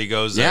everybody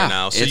goes there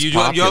now. So you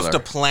have to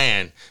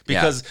plan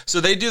because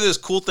so they do this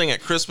cool thing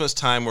at Christmas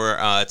time where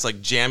it's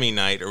like jammy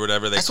night or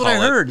whatever they That's call it.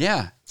 what I heard.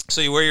 Yeah. So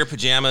you wear your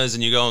pajamas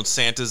and you go and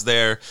Santa's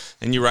there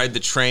and you ride the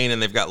train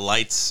and they've got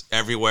lights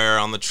everywhere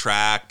on the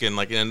track and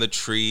like in the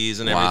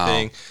trees and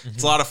everything.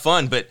 It's a lot of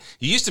fun, but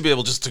you used to be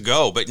able just to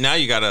go, but now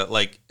you gotta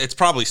it's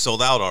probably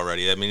sold out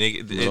already. I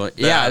mean,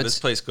 this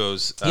place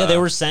goes. They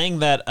were saying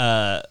that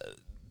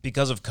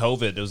because of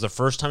COVID, it was the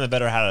first time they've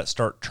ever had to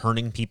start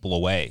turning people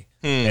away.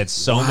 It's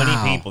so many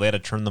people, they had to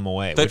turn them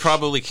away. They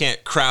probably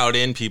can't crowd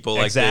in people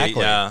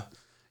Exactly.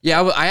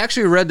 Yeah, I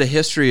actually read the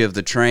history of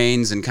the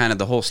trains and kind of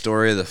the whole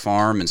story of the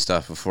farm and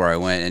stuff before I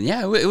went, and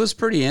it was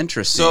pretty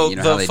interesting. So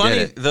how they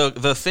did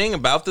it. the thing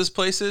about this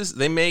place is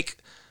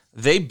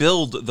they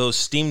build those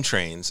steam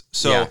trains.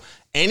 So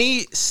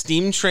any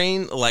steam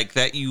train like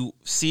that you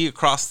see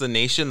across the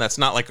nation, that's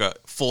not like a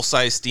full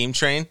size steam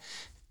train.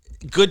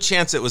 Good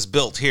chance it was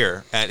built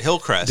here at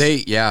Hillcrest.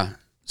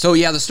 So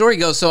yeah, the story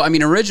goes. So I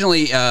mean,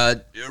 originally,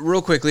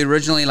 real quickly,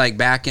 like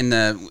back in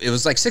it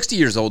was like 60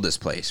 years old. This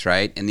place,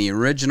 right? And the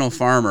original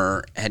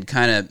farmer had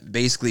kind of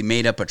basically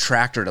made up a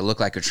tractor to look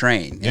like a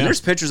train. And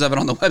there's pictures of it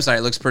on the website.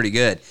 It looks pretty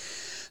good.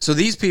 So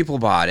these people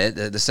bought it.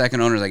 The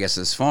second owners, I guess,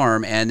 of this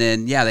farm, and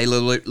then they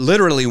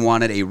literally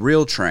wanted a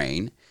real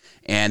train.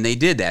 And they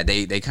did that.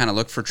 They kind of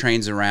looked for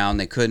trains around.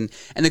 They couldn't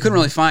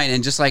really find.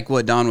 And just like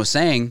what Don was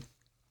saying,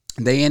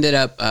 they ended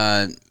up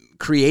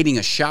creating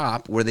a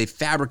shop where they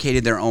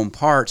fabricated their own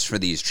parts for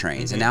these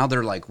trains, and now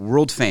they're like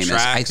world famous.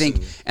 Tracks I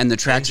think, and the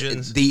tracks,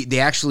 engines. they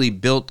actually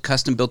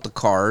custom built the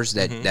cars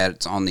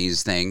that's on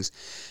these things.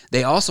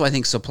 They also, I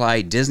think,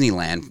 supply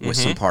Disneyland with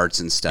some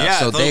parts and stuff. Yeah,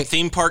 so the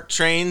theme park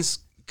trains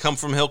come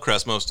from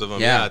Hillcrest, most of them.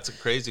 Yeah, it's a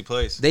crazy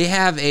place. They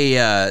have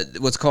a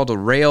what's called a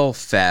rail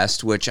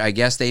fest, which I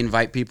guess they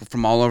invite people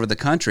from all over the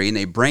country, and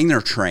they bring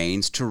their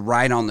trains to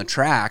ride on the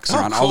tracks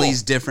on all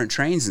these different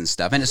trains and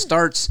stuff. And it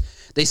starts.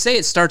 They say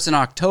it starts in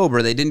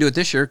October. They didn't do it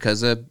this year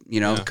because of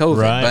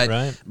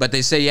COVID. But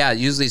they say it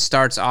usually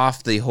starts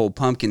off the whole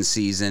pumpkin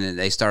season, and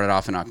they started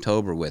off in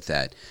October with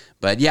that.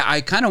 But yeah,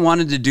 I kind of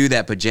wanted to do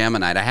that pajama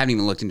night. I haven't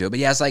even looked into it. But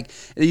yeah, it's like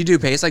you do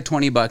pay. It's like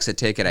 $20 a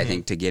ticket, I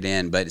think, to get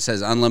in. But it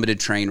says unlimited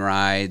train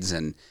rides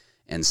and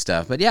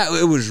stuff. But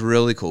yeah, it was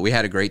really cool. We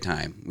had a great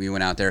time. We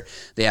went out there.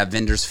 They have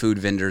food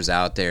vendors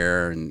out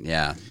there, and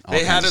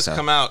they had us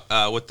come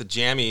out with the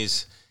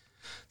jammies.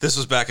 This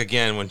was back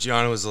again when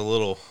Gianna was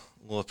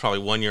probably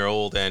 1 year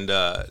old, and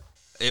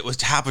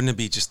it happened to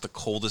be just the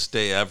coldest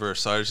day ever.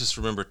 So I just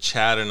remember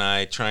Chad and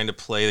I trying to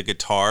play the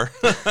guitar,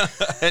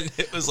 and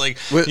it was like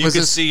you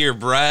could see your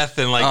breath,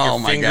 and like your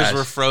fingers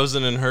were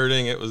frozen and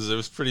hurting. It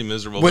was pretty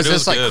miserable. Was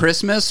this like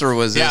Christmas or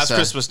was this? Yeah, it's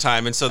Christmas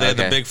time, and so they had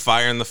the big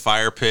fire in the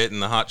fire pit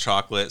and the hot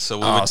chocolate. So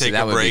we would take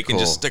a break and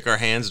just stick our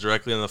hands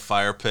directly in the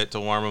fire pit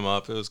to warm them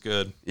up. It was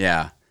good.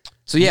 Yeah.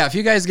 So yeah, if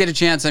you guys get a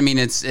chance, I mean,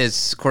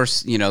 it's of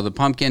course, the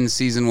pumpkin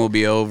season will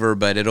be over,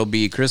 but it'll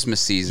be Christmas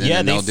season. Yeah,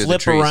 and they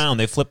flip around.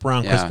 They flip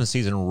around Christmas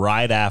season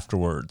right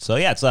afterwards. So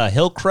yeah, it's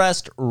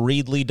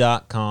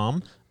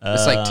hillcrestreadley.com.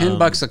 It's like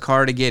 $10 a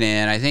car to get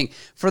in. I think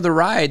for the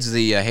rides,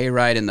 the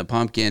hayride and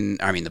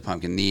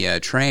the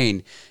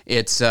train,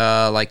 it's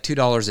like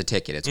 $2 a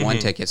ticket. It's one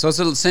ticket, so it's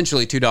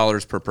essentially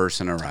 $2 per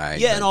person a ride.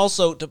 Yeah, and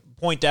also to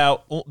point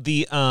out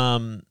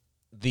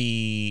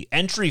the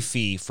entry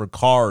fee for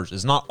cars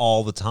is not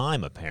all the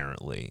time,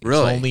 apparently.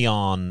 Really? It's only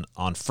on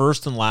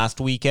first and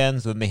last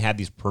weekends. Then they had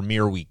these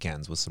premiere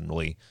weekends with some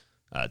really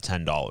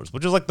 $10,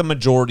 which is like the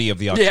majority of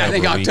the October I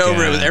think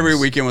October, every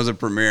weekend was a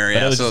premiere.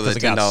 But it was so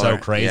just the $10 got so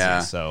crazy. Yeah.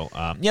 So,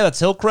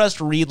 that's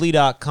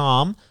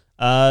hillcrestreadley.com.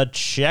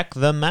 Check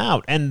them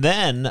out. And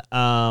then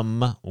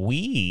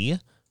we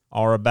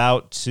are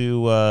about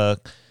to...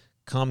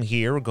 come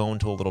here. We're going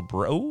to a little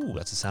break. Oh,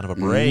 that's the sound of a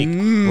break.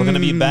 We're going to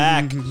be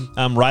back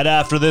right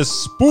after this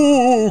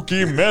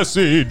spooky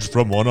message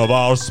from one of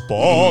our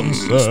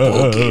sponsors.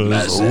 Spooky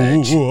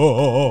message.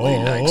 We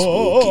like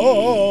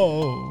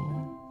spooky.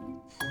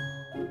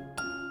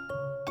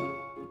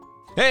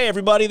 Hey,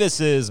 everybody. This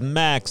is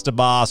Max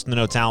DeBoss from the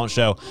No Talent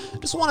Show.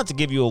 Just wanted to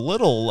give you a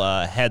little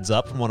heads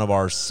up from one of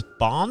our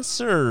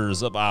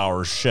sponsors of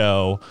our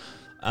show.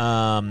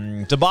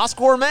 DeBoss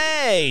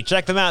Gourmet.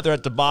 Check them out. They're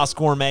at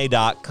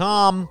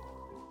DeBossGourmet.com.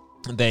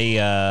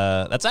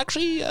 That's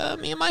actually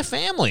me and my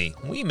family.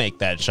 We make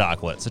that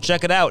chocolate. So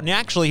check it out. And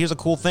actually, here's a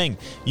cool thing.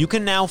 You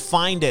can now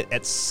find it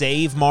at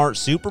Save Mart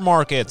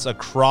supermarkets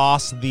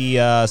across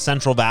the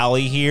Central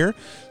Valley here.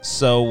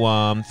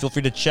 So feel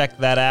free to check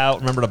that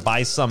out. Remember to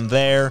buy some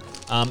there.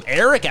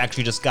 Eric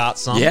actually just got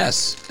some.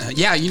 Yes.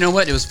 You know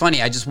what? It was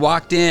funny. I just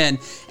walked in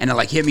and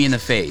it hit me in the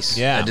face.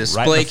 Yeah, a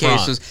display right in the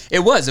case front.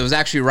 It was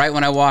actually right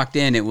when I walked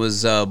in. It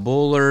was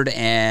Bullard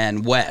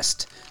and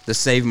West, the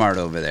Save Mart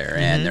over there,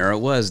 and there it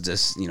was,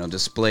 just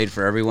displayed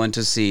for everyone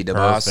to see.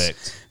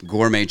 DeBoss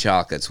Gourmet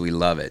chocolates. We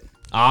love it.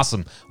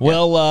 Awesome.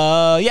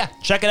 Well,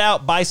 check it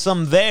out. Buy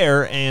some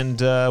there,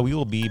 and we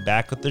will be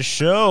back with the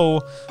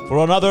show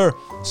for another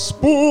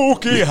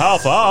spooky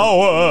half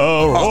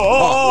hour.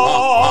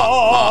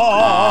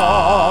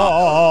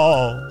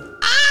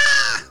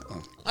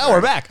 Oh,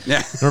 we're back.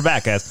 Yeah. We're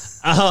back,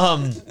 guys.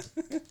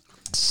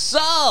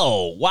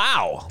 So,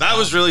 wow. That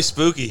was really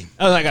spooky.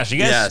 Oh my gosh, you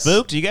guys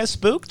spooked? You guys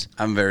spooked?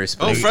 I'm very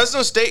spooked. Oh,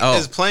 Fresno State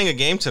is playing a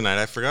game tonight.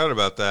 I forgot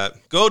about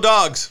that. Go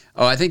Dogs.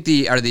 Oh, I think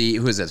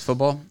who is that?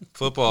 Football.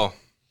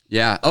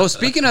 Yeah. Oh,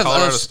 speaking of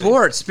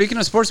sports,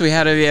 we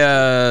had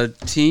a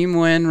team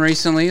win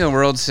recently, the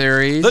World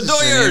Series. The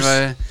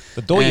Doyers.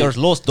 The Doyers,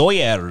 Los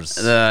Doyers.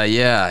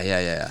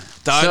 Yeah.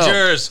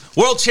 Dodgers,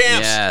 world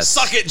champs. Yes.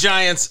 Suck it,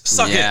 Giants.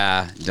 Suck it.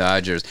 Yeah,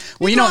 Dodgers.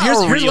 Well, here's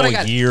what I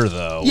got. Year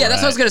though. Yeah,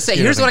 that's what I was gonna say.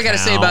 Here's what I got to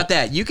say about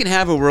that. You can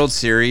have a World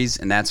Series,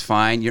 and that's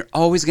fine. You're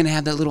always gonna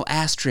have that little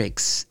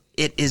asterisk.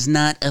 It is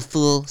not a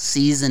full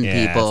season,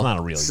 people. It's not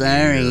a real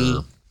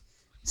year.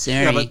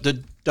 Sorry. Yeah, but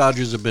the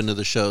Dodgers have been to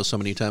the show so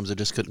many times they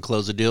just couldn't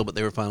close the deal, but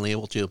they were finally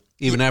able to.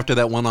 Even after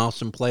that one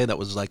awesome play, that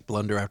was like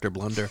blunder after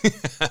blunder.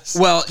 Yes.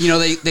 Well,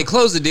 they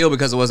closed the deal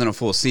because it wasn't a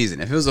full season.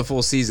 If it was a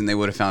full season, they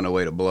would have found a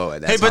way to blow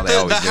it. That's but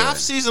the half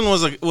season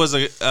was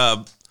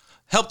a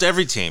helped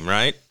every team,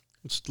 right?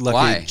 It's lucky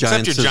Why?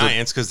 Except your is a-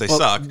 Giants because they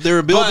suck.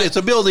 They're building. But- It's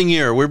a building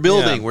year. We're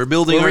building. Yeah. We're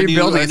building. We're our new-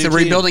 rebuilding. our It's new a team.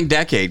 rebuilding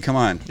decade. Come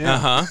on.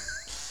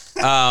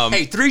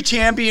 Hey, 3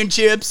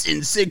 championships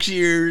in 6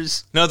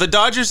 years. No, the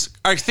Dodgers,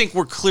 I think,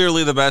 were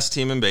clearly the best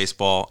team in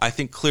baseball. I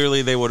think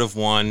clearly they would have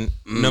won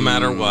no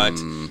matter what.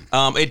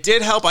 It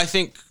did help, I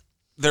think,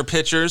 their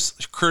pitchers.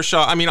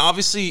 Kershaw, I mean,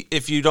 obviously,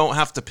 if you don't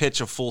have to pitch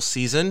a full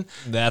season,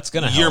 That's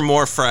gonna help. you're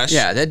more fresh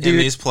Yeah, that dude. in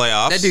these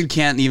playoffs. That dude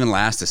can't even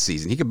last a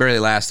season. He could barely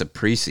last a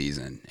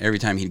preseason. Every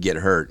time he'd get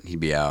hurt, he'd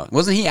be out.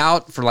 Wasn't he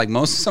out for like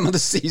some of the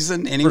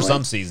season anyway? For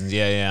some seasons,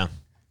 yeah.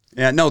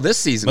 Yeah, no, this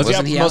season Was he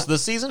wasn't out he for most out of the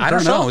season, I don't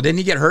Kershaw? know. Didn't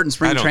he get hurt in I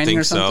spring don't training think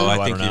or something? so. I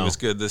I think don't he know. was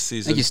good this I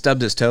season. think he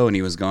stubbed his toe and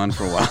he was gone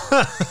for a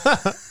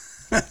while.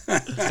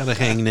 Got a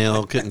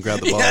hangnail. Couldn't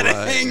grab the ball right.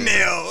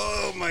 hangnail.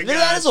 Oh my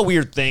That is a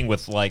weird thing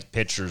with like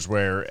pitchers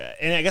where,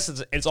 and I guess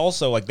it's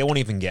also like they won't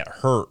even get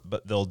hurt,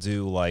 but they'll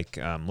do like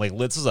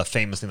this is a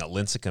famous thing that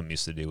Lincecum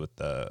used to do with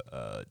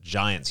the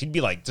Giants. He'd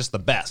be like just the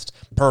best,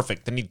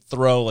 perfect. Then he'd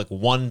throw like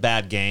one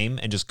bad game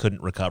and just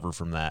couldn't recover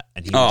from that,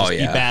 and he would just be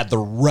bad the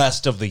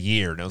rest of the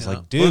year. And it was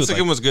like, dude,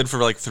 Lincecum was good for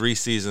like 3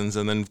 seasons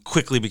and then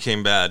quickly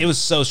became bad. it was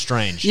so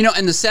strange. You know,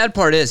 and the sad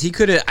part is he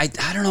could have. I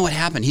don't know what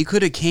happened. He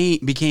could have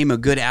became a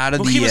good out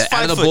of Well, he was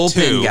out of the 5'2".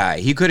 bullpen guy.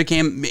 He could have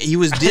came. He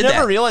was I did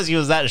never that. realized he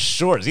was that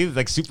short. Is he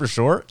like super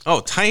short?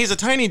 Oh, he's a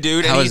tiny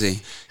dude. How and is he?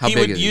 How he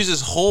big would is he? use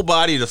his whole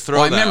body to throw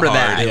Oh, I that remember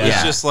hard. that, It was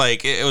yeah. just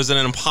like, it was an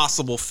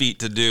impossible feat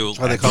to do.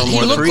 why they call him He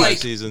one looked three. like-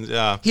 seasons.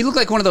 Yeah. He looked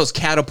like one of those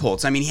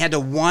catapults. I mean, he had to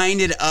wind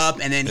it up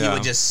and then he Yeah.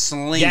 would just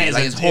sling Yeah, it he's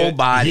like a his whole dude.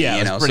 body. Yeah, it you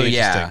was know, so pretty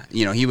yeah, interesting.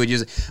 you know, he would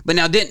use it. But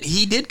now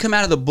he did come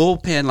out of the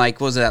bullpen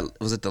like was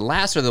it the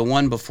last or the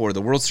one before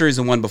the World Series,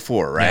 the one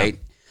before, right?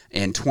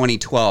 In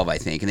 2012, I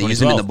think, and they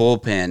used him in the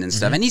bullpen and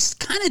stuff. And he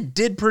kind of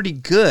did pretty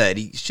good.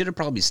 He should have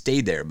probably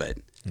stayed there, but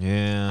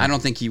Yeah, I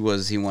don't think he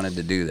wanted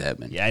to do that.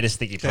 But Yeah, I just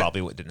think he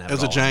probably didn't have. As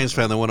it a all Giants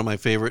under fan, though, one of my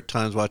favorite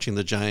times watching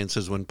the Giants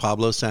is when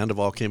Pablo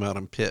Sandoval came out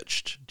and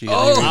pitched. Do you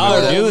Oh,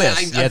 remember that? do man, this.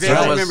 I That's barely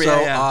right. That was remember,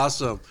 so yeah.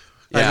 awesome.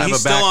 Yeah. I have He's a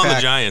still on the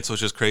backpack- Giants,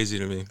 which is crazy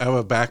to me. I have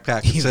a backpack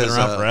that He's been says,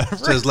 around forever.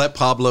 says "Let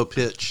Pablo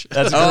pitch."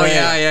 That's Oh great.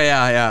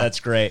 yeah. That's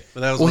great.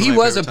 But that was Well, one of he my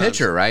was a favorite times.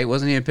 pitcher, right?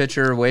 Wasn't he a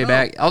pitcher way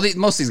back? Most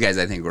of these guys,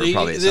 I think, were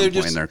probably at some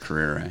point in their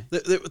career,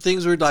 right?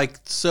 Things were like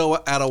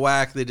so out of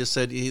whack. They just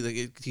said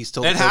he's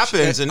told. It the coach,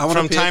 happens, "Hey, and I wanna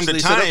from pitch." time to They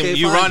said, time, "Okay,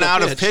 you fine, run go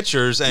out of pitch."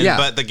 pitchers, Yeah.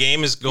 but the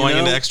game is going You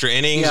know? into extra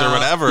innings or Yeah.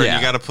 whatever, and Yeah.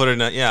 you got to put in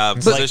a like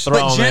position.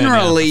 throw- But Oh, man,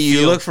 generally, yeah. you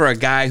Field. look for a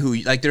guy who,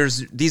 like,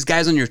 there's these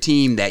guys on your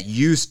team that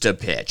used to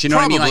pitch. You know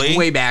what I mean? Like,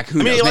 way back, who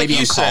knows? like Maybe you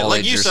in said,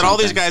 college like you or said, all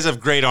these something. guys have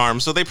great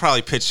arms, so they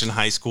probably pitched in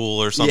high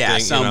school or something. Yeah, you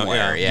know,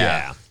 somewhere,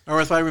 yeah.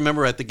 Or if I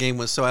remember right, the game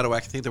was so out of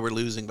whack. I think they were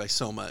losing by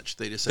so much.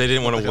 They just said, They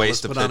didn't want to "Let's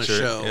waste a put on pitcher."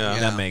 show." Yeah.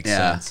 That makes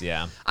Yeah. sense.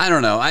 Yeah. I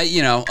don't know.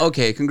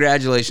 Okay,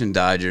 congratulations,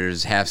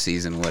 Dodgers, half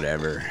season,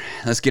 whatever.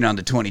 Let's get on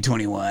to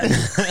 2021.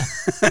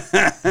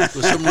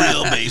 With some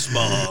real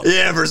baseball.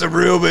 Yeah, for some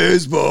real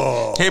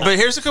baseball. Hey, but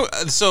here's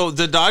so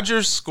the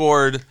Dodgers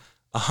scored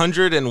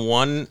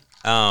 101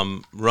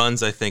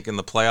 runs, I think, in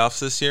the playoffs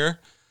this year.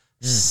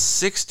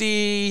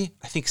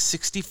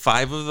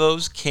 65 of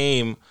those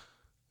came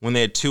when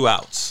they had 2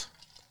 outs,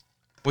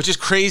 which is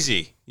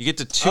crazy. You get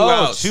to 2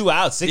 outs. 2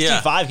 outs.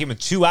 65 came with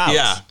 2 outs.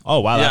 Yeah. Oh,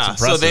 wow. That's Yeah,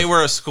 impressive. so they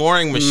were a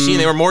scoring machine.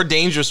 They were more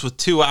dangerous with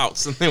 2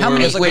 outs than they How were.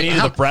 many? It's like they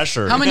needed the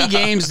pressure. How many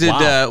games did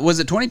Wow. was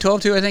it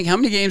 2012 too? I think. How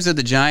many games did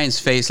the Giants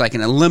face like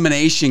an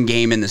elimination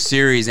game in the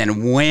series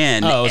and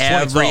win Oh, it was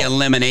every 2012.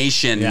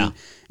 elimination Yeah.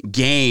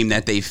 game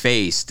that they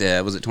faced?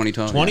 Was it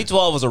 2012?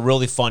 2012 was a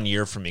really fun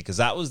year for me because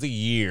that was the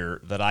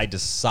year that I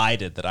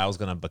decided that I was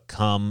going to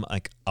become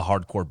like a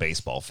hardcore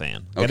baseball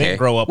fan. Okay. I didn't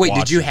grow up. Wait,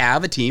 did you watching-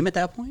 have a team at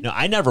that point? No,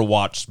 I never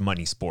watched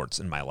money sports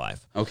in my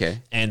life. Okay.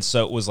 And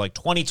so it was like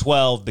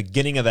 2012,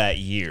 beginning of that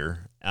year,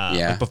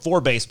 Yeah. like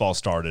before baseball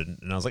started.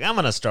 And I was like, I'm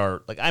going to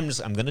start, like, I'm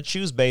going to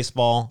choose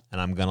baseball and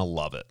I'm going to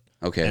love it.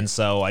 Okay. And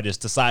so I just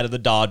decided the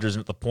Dodgers, and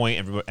at the point,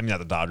 everybody, I mean, not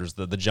the Dodgers,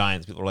 the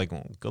Giants, people were like,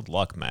 well, good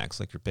luck, Max.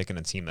 Like, you're picking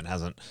a team that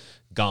hasn't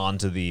gone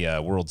to the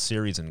World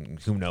Series in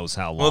who knows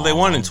how long. Well, they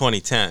won in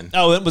 2010.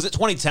 Oh, was it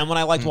 2010 when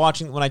I liked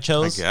watching, when I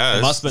chose? I guess.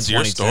 It must have been It's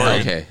your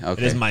 2010. story.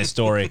 Okay. It is my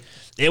story.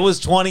 It was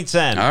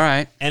 2010. All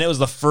right. And it was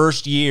the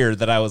first year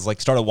that I was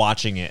like, started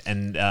watching it.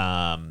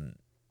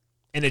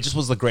 And it just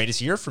was the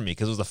greatest year for me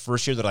because it was the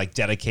first year that I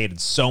dedicated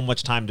so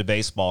much time to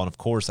baseball. And of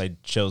course, I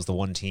chose the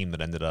one team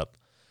that ended up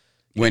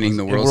Winning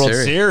the World,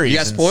 Series. You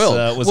got and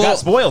spoiled. got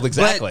spoiled,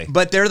 exactly.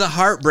 But they're the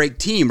heartbreak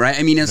team, right?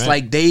 I mean, it's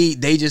Right. like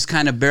they just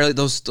kind of barely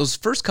those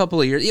first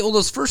couple of years. Well,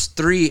 those first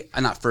 3,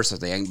 not first I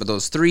think, but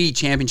those 3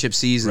 championship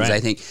seasons, Right.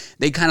 I think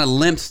they kind of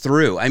limped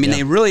through. I mean, Yeah.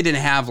 they really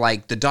didn't have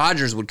like the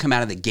Dodgers would come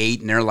out of the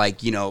gate and they're like,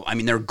 I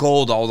mean, they're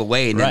gold all the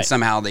way, and then Right.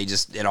 somehow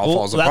it all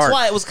falls that's apart.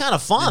 why it was kind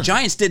of fun. The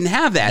Giants didn't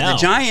have that. No. The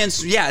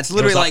Giants, it's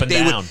literally up like and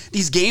they down. would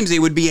these games they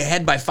would be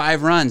ahead by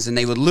 5 runs and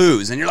they would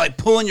lose, and you're like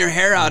pulling your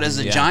hair out as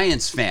a Yeah.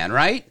 Giants fan,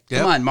 right?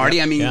 Yep. Come on, Marty.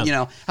 Yep. I mean,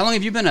 Yeah. how long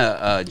have you been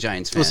a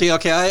Giants fan? Well, see,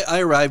 okay, I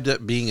arrived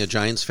at being a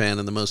Giants fan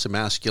in the most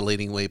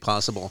emasculating way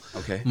possible.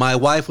 Okay. My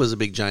wife was a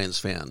big Giants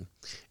fan.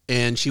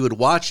 and she would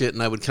watch it,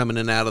 and I would come in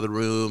and out of the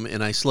room,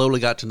 and I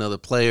slowly got to know the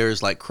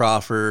players like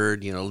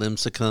Crawford,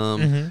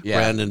 Limsicum,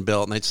 Brandon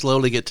Belt, and I'd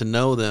slowly get to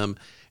know them,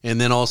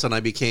 and then all of a sudden I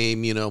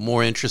became,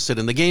 more interested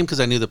in the game because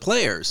I knew the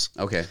players.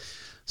 Okay.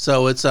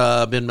 So it's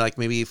been like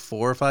maybe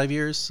 4 or 5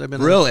 years. I've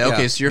been really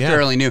okay. So you're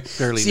fairly new.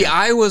 See,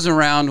 I was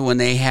around when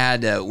they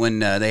had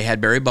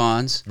Barry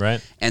Bonds,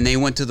 right? And they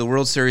went to the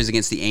World Series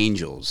against the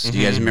Angels. Do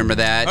you guys remember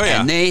that? Oh,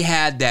 yeah. And they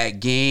had that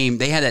game.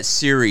 They had that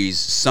series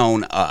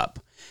sewn up.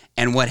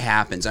 And what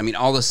happens? I mean,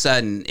 all of a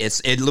sudden,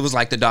 it was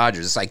like the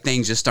Dodgers. It's like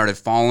things just started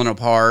falling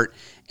apart.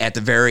 At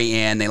the very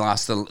end, they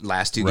lost the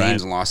last two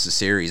games and lost the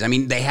series. I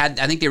mean, I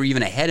think they were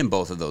even ahead in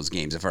both of those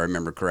games, if I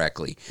remember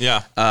correctly.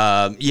 Yeah.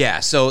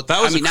 So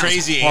that was a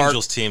crazy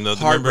Angels team, though.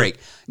 Heartbreak.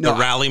 The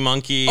Rally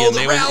Monkey. Oh,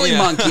 the Rally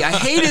Monkey. I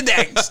hated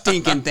that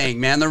stinking thing,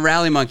 man. The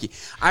Rally Monkey.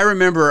 I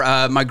remember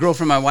my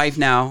girlfriend, my wife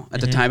now at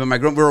the time, but my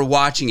girl, we were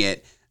watching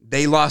it.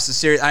 They lost the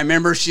series. I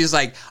remember she's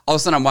like, all of a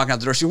sudden I'm walking out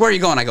the door. She's, where are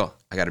you going? I go,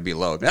 I got to be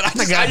low. Man, I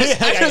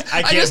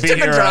just took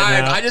a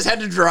drive. I just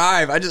had to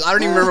drive. I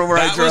don't even remember where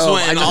I drove.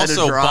 That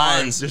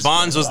was when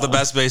Bonds was the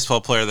best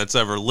baseball player that's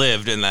ever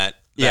lived in that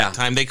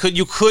time.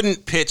 You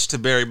couldn't pitch to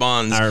Barry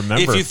Bonds. I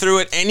remember. If you threw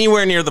it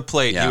anywhere near the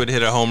plate, he would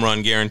hit a home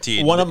run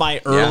guaranteed. One of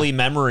my early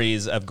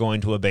memories of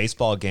going to a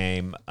baseball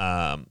game,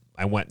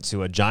 I went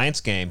to a Giants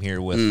game here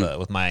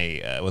with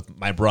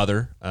my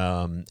brother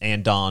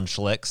and Don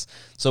Schlicks.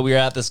 So we were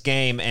at this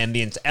game,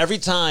 and every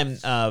time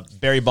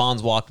Barry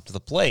Bonds walked up to the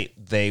plate,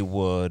 they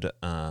would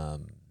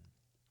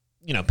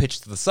pitch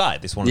to the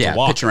side. They just wanted to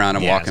walk, pitch around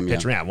and walk him.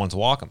 Pitch around, wanted to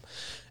walk him.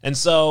 And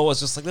so I was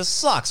just like, this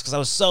sucks, because I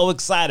was so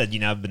excited.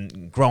 I've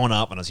been growing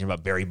up and I was hearing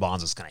about Barry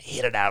Bonds just kind of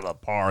hit it out of the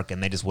park,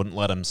 and they just wouldn't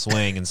let him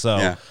swing. And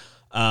so.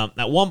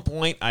 At one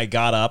point, I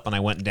got up and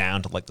I went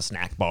down to like the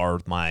snack bar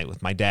with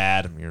my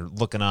dad, and we were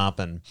looking up,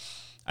 and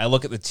I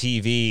look at the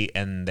TV,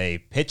 and they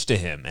pitch to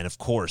him, and of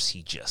course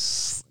he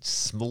just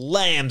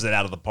slams it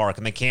out of the park,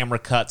 and the camera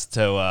cuts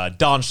to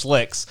Don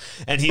Schlicks,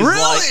 and he's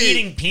like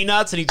eating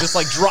peanuts, and he just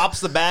like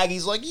drops the bag.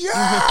 He's like,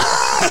 yeah,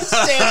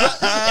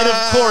 stands up. And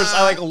of course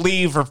I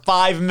leave for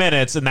 5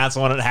 minutes, and that's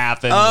when it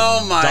happened.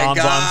 Oh my god! Don's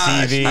gosh.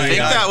 on TV. I think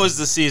that was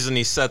the season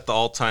he set the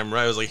all-time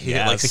right. It was like he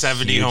hit like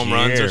 70 home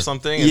runs or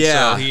something. And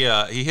so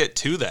he hit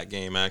 2 that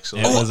game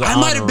actually. I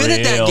might have been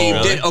at that game.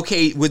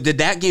 Really? Did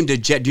that game? Do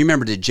you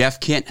remember? Did Jeff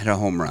Kent hit a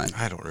home run?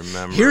 I don't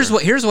remember. Here's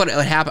what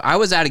happened. I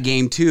was at a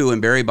game too,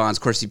 and Barry Bonds,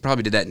 of course, he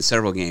probably did that in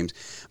several games.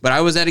 But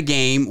I was at a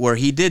game where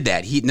he did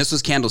that. And this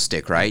was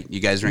Candlestick, right? You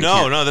guys were in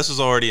No, this was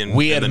already in.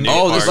 We had the new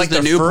this park. was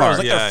the new part. It was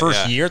like their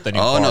first year at the new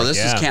park. Oh no, this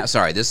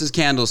is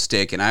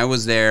Candlestick, and I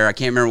was there. I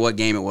can't remember what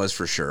game it was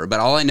for sure, but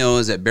all I know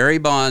is that Barry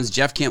Bonds,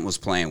 Jeff Kent was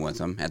playing with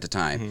him at the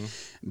time. Mm-hmm.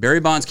 Barry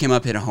Bonds came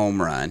up, hit a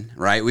home run.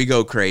 Right, we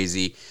go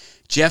crazy.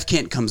 Jeff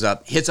Kent comes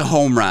up, hits a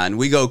home run.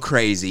 We go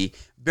crazy.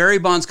 Barry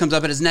Bonds comes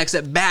up at his next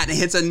at bat and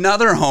hits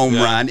another home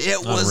run.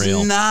 It was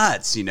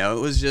nuts. It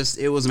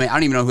was amazing. I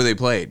don't even know who they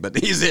played, but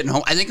he's hitting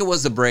home. I think it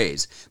was the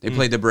Braves. They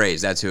played the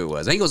Braves. That's who it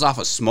was. I think it was off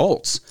of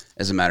Smoltz,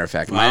 as a matter of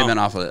fact. It might have been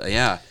off of,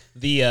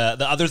 The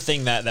other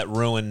thing that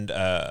ruined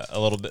a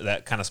little bit,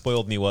 that kind of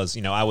spoiled me, was,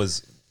 I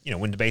was,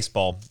 went to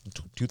baseball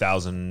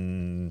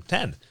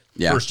 2010.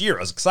 First year.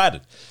 I was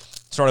excited.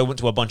 I went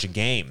to a bunch of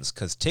games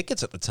because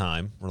tickets at the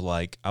time were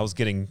like, I was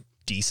getting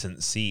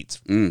decent seats,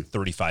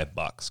 $35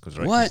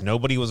 because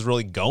nobody was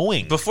really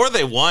going. Before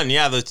they won,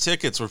 the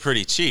tickets were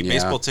pretty cheap.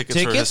 Baseball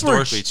tickets were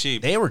historically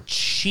cheap. They were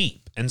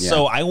cheap. And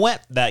so I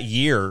went that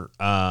year,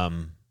 I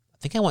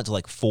think I went to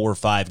like 4 or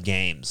 5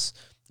 games,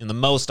 and the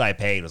most I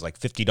paid was like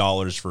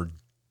 $50 for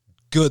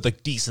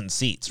good, decent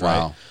seats, right?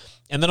 Wow.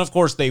 And then, of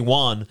course, they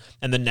won.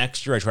 And the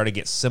next year, I tried to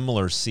get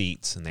similar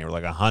seats, and they were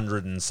like $100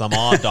 and some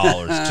odd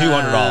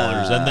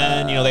 $200. And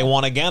then, they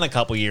won again a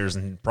couple years,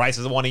 and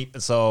prices went up.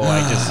 So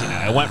I just,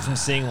 I went from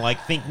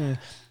thinking,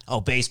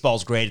 oh,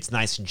 baseball's great, it's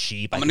nice and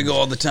cheap. I'm going to go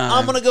all the time.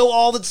 I'm going to go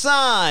all the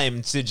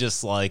time, to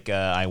just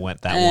I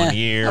went that 1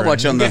 year. I'll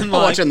watch on the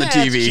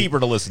TV. It's cheaper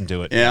to listen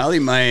to it. Yeah, I'll eat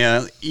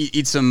my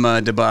eat some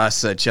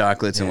DeBoss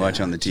chocolates and watch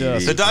on the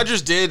TV. The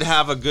Dodgers did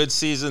have a good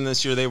season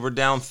this year. They were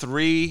down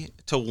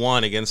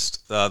 3-1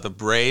 against the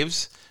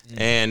Braves,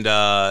 and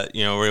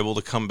were able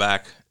to come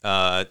back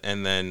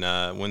and then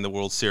win the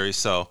World Series.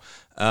 So,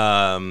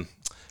 go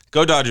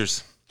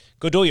Dodgers.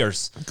 Go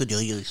Dodgers.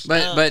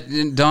 But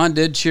Don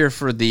did cheer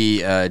for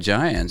the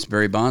Giants,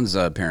 Barry Bonds,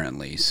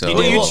 apparently.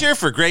 So you cheer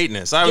for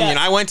greatness. I mean,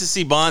 I went to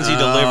see Bonds. He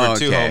delivered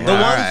 2 home runs. The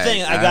one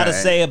thing I got to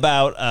say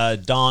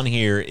about Don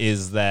here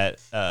is that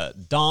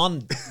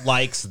Don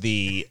likes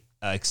the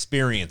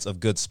experience of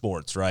good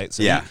sports, right?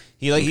 So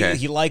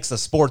he likes a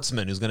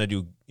sportsman who's going to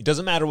do. It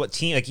doesn't matter what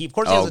team. Of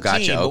course, he has a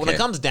team, but when it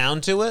comes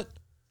down to it,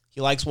 he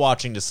likes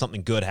watching just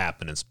something good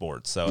happen in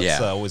sports. So it's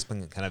always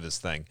been kind of his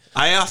thing.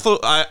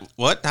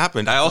 What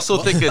happened? I also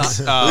think it's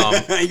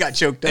he got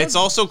choked up. It's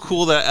also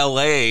cool that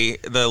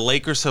the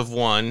Lakers have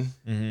won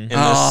in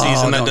this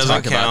season. That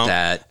doesn't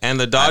count. And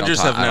the Dodgers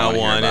have I now don't wanna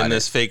hear won about in it.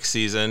 this fake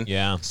season.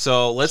 Yeah.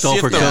 So let's So see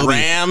if for the Kobe.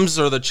 Rams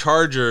or the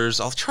Chargers.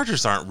 Oh, the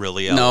Chargers aren't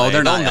really LA. No,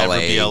 they're not They'll never LA.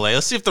 be LA.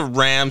 Let's see if the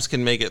Rams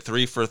can make it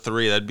 3 for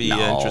 3. That'd be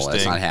No, interesting.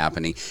 that's not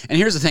happening. And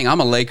here's the thing: I'm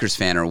a Lakers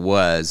fan, or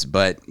was,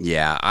 but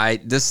yeah,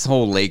 this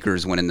whole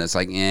Lakers winning this,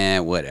 like,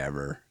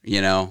 whatever,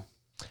 you know.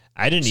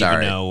 I didn't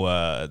Sorry. even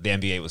know the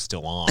NBA was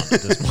still on at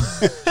this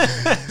point.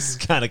 It's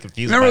kind of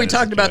confusing. Remember we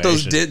talked about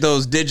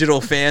those digital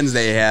fans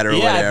they had, or yeah,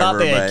 whatever. I thought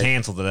they had but-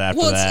 canceled it after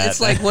Well, that.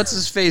 it's like, what's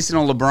his face? You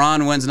know,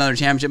 LeBron wins another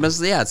championship. But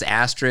yeah, it's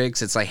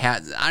asterisks. It's like, I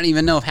don't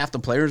even know if half the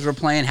players were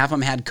playing. Half of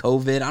them had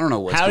COVID. I don't know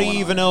what's how do going you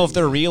even on. know if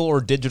they're real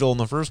or digital in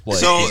the first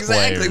place? So-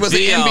 Exactly. Was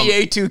The, it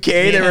NBA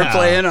 2K they were yeah.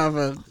 playing off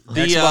of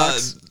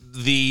Xbox?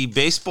 The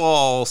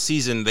baseball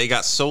season, they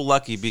got so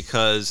lucky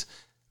because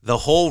the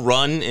whole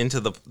run into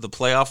the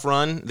playoff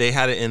run, they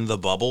had it in the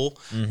bubble,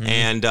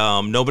 and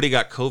nobody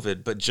got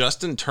COVID. But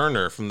Justin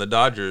Turner from the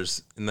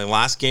Dodgers in the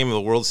last game of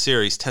the World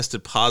Series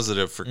tested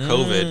positive for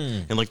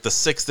COVID in like the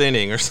 6th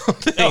inning or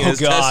something. Oh, His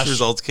gosh. test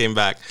results came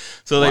back.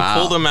 So they Wow.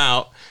 pulled him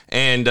out.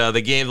 And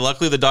the game,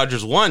 luckily the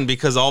Dodgers won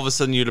because all of a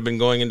sudden you'd have been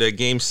going into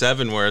Game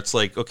 7 where it's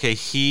like, okay,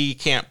 he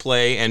can't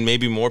play and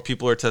maybe more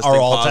people are testing Are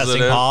all positive.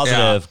 testing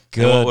positive.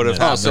 Yeah. And what would have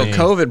Goodness. Oh, happened?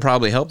 so COVID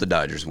probably helped the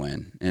Dodgers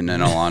win. In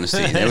all honesty,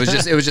 it was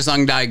just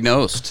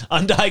undiagnosed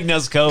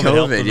Undiagnosed COVID.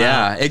 helped them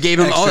Yeah, out. it gave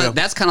him. Extra. Oh,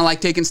 that's kind of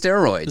like taking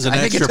steroids. There's an I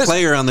think extra it just-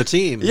 player on the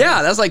team.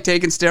 Yeah, that's like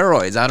taking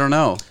steroids. I don't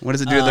know. What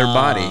does it do to their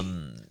body?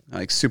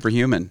 Like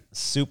superhuman.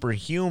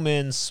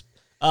 Superhumans.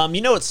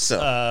 You know, it's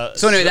So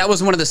anyway, that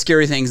was one of the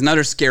scary things.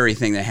 Another scary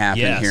thing that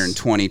happened Yes. here in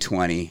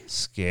 2020.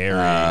 scary.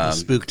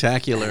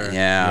 Spooktacular.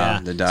 Yeah,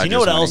 So the Dodgers. you know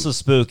what else winning. is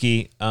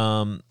spooky?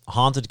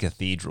 Haunted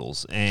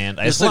cathedrals, and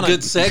I This just is a want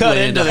good to segue cut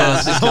into into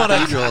this. haunted I want to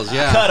cathedrals,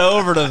 yeah. cut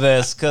over to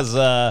this because we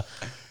got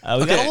a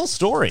Okay. little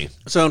story.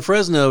 So in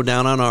Fresno,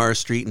 down on our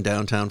street in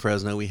downtown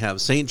Fresno, we have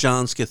St.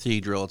 John's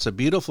Cathedral. It's a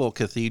beautiful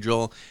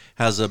cathedral,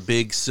 has a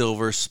big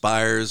silver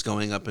spires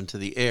going up into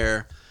the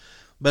air.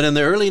 But in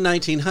the early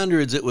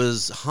 1900s, it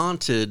was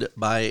haunted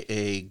by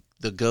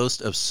the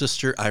ghost of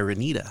Sister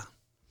Irenita.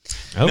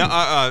 Oh,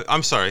 Now,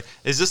 I'm sorry.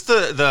 Is this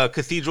the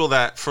cathedral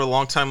that for a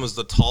long time was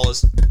the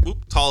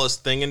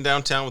tallest thing in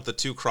downtown with the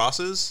 2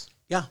 crosses?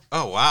 Yeah.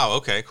 Oh, wow.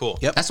 Okay, cool.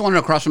 Yep. That's the one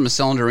across from the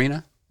Celland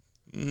Arena.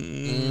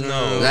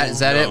 No. Is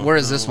that it? Where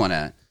is this one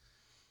at?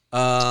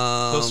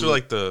 Close to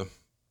like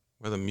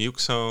where the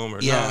Muke's home or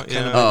Yeah, no?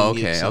 kind of Oh, by the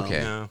okay, Muke's home, okay.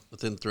 Yeah.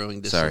 within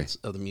throwing Sorry.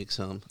 distance of the Muke's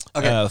home.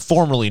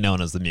 formerly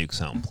known as the Muke's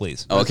home,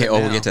 please. Okay, it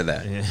we'll now. get to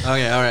that.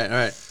 Okay, all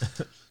right.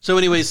 So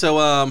anyway,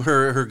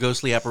 her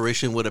ghostly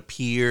apparition would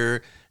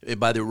appear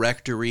by the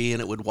rectory,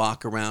 and it would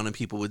walk around, and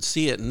people would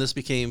see it. And this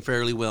became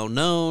fairly well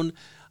known.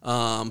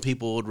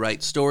 People would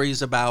write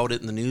stories about it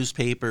in the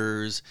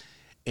newspapers,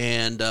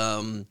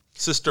 and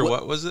Sister,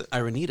 what was it?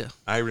 Irenita.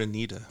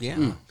 Irenita.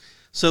 Yeah.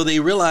 So they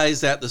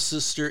realized that the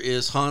sister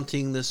is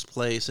haunting this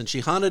place, and she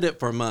haunted it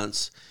for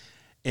months.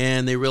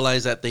 And they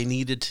realized that they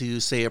needed to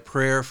say a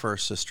prayer for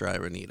Sister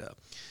Irenita.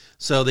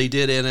 So they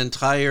did an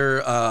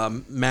entire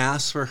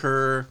mass for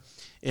her,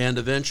 and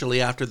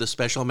eventually, after the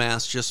special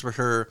mass just for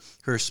her,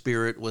 her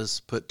spirit was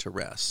put to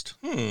rest.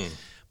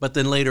 But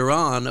then later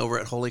on, over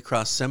at Holy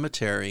Cross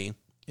Cemetery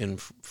in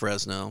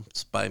Fresno,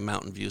 it's by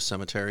Mountain View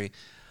Cemetery,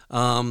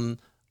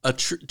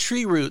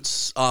 tree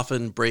roots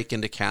often break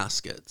into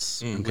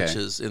caskets, which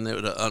is, and they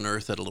would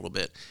unearth it a little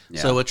bit.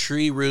 Yeah. So a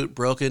tree root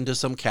broke into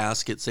some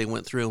caskets. They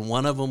went through, and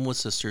one of them was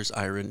Sister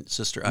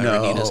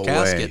Irenita's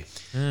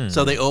casket.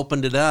 So they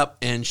opened it up,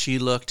 and she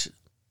looked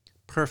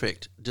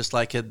perfect, just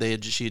like she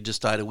had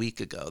just died a week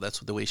ago. That's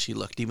the way she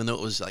looked, even though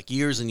it was like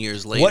years and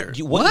years later.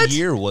 What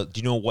year? Do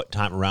you know what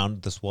time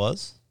around this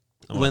was?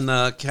 When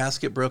the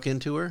casket broke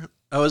into her?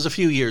 Oh, it was a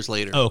few years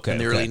later. Oh, okay, in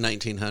the okay. early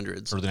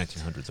 1900s. Or the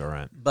 1900s, all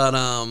right. But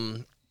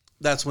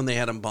that's when they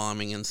had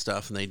embalming and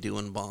stuff, and they do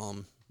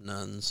embalm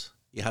nuns.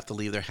 You have to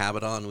leave their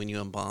habit on when you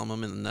embalm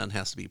them, and the nun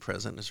has to be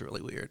present. It's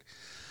really weird.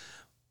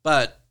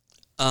 But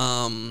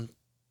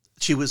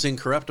she was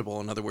incorruptible.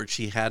 In other words,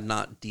 she had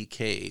not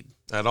decayed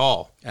At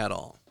all. at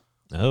all.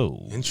 Oh,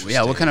 Interesting.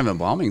 Yeah, what kind of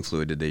embalming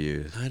fluid did they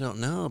use? I don't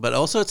know, but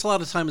also it's a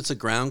lot of time it's the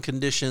ground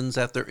conditions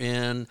that they're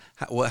in,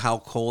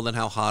 how cold and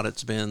how hot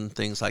it's been,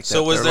 things like that.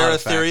 So was are there lot a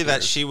of theory that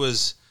factors. she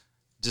was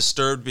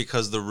disturbed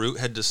because the root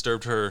had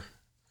disturbed her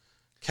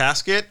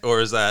casket, or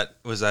was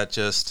that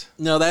just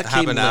No, that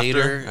came happened after?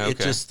 later. It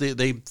Okay. just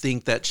they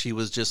think that she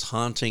was just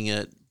haunting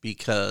it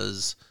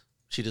because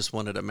she just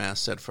wanted a mass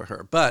said for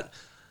her. But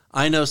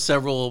I know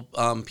several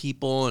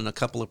people and a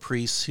couple of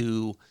priests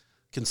who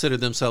consider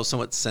themselves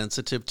somewhat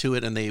sensitive to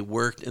it, and they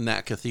worked in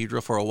that cathedral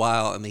for a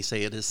while, and they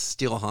say it is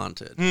still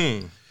haunted.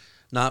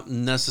 Not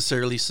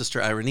necessarily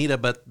Sister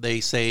Irenita, but they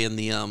say in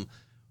the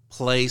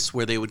place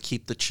where they would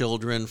keep the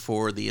children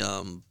for the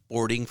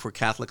boarding for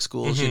Catholic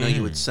schools,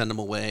 you would send them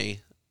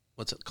away.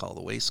 What's it called?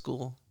 Away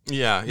school?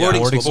 yeah,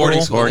 Boarding school?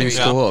 boarding school. Boarding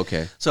yeah. school?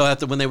 Okay. So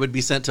when they would be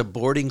sent to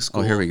boarding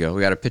school, Oh, here we go.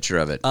 We got a picture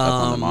of it up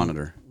on the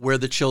monitor. where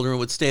the children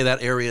would stay,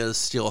 that area is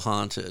still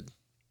haunted.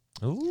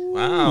 Ooh,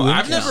 Wow,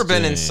 I've never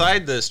been interesting.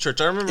 inside this church.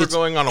 I remember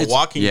going on a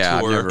walking I've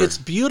tour. never- It's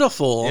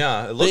beautiful.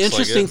 Yeah, it the looks like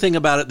interesting it. thing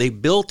about it, they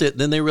built it,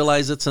 then they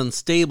realized it's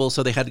unstable,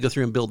 so they had to go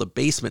through and build a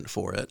basement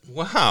for it.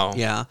 Wow.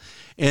 Yeah,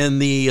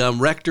 and the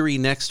rectory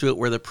next to it,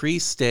 where the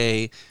priests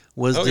stay,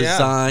 was Oh, yeah.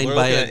 designed We're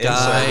by looking a at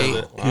inside guy of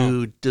it. Wow.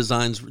 who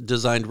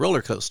designed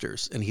roller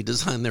coasters, and he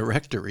designed their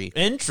rectory.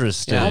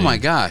 Interesting. Oh my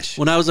gosh.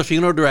 When I was a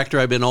funeral director,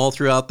 I've been all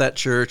throughout that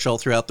church, all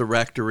throughout the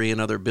rectory and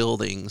other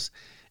buildings.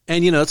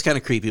 And, it's kind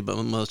of creepy, but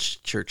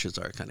most churches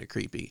are kind of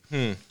creepy.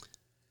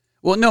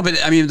 Well, no, but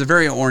I mean, they're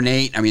very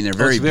ornate. I mean, they're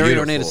very It's very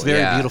beautiful. ornate. It's a very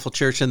yeah. beautiful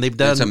church, and they've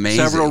done It's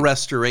amazing. several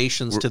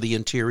restorations to the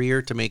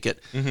interior to make it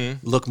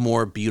look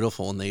more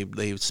beautiful. And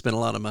they've spent a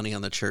lot of money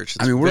on the church.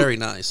 It's we're- very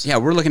nice. Yeah,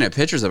 we're looking at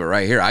pictures of it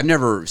right here. I've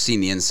never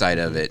seen the inside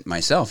of it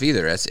myself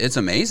either. It's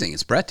amazing.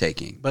 It's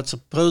breathtaking. But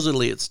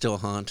supposedly it's still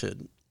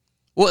haunted.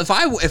 Well, if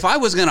I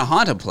was going to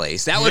haunt a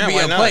place, that would Yeah, be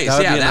why a not? place. That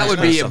would be a That nice would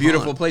place be a to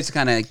beautiful haunt. place to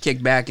kind of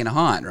kick back and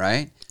haunt,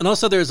 right? And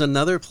also, there's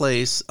another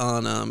place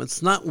on.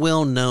 It's not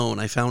well known.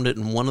 I found it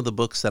in one of the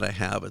books that I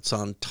have. It's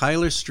on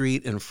Tyler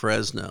Street in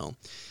Fresno,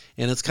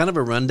 and it's kind of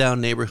a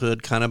rundown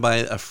neighborhood, kind of by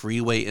a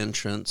freeway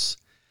entrance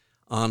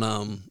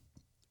on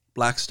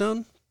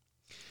Blackstone.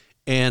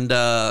 And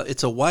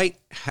it's a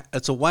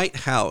white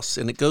house,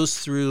 and it goes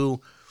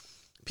through.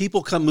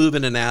 People come moving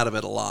in and out of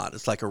it a lot.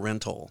 It's like a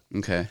rental.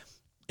 Okay.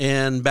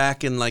 And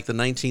back in like the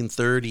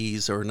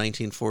 1930s or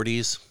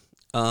 1940s,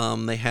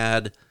 they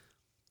had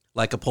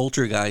like a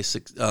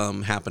poltergeist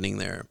happening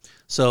there.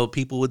 So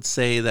people would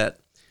say that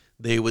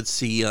they would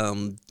see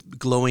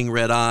glowing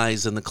red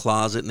eyes in the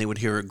closet, and they would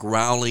hear a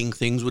growling.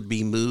 Things would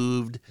be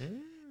moved,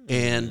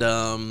 and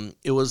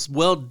it was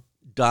well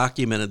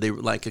documented. They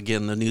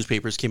again, the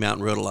newspapers came out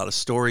and wrote a lot of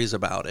stories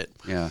about it.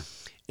 Yeah.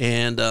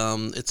 And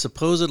it's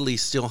supposedly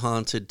still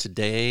haunted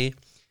today.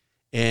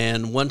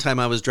 And one time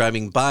I was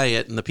driving by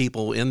it, and the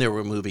people in there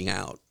were moving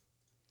out.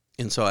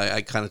 And so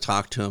I kind of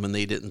talked to them, and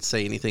they didn't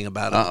say anything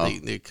about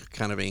it. They're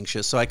kind of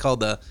anxious. So I called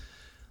the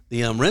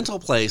rental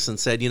place and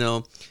said,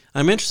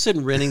 I'm interested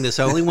in renting this.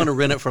 I only want to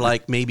rent it for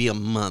like maybe a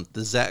month.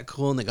 Is that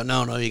cool? And they go,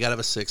 no, you got to have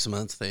a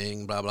 6-month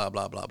thing, blah, blah,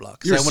 blah, blah, blah.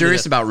 'Cause You're I wanted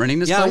serious to- about renting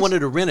this Yeah, place? I wanted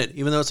to rent it.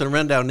 Even though it's in a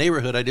rundown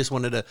neighborhood, I just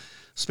wanted to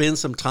spend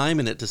some time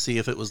in it to see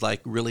if it was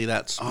like really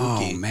that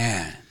spooky. Oh,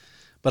 man.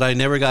 But I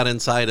never got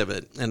inside of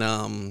it, and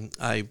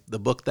the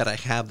book that I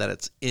have that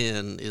it's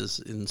in is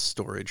in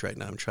storage right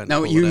now. I'm trying to.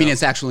 No, pull you it mean out.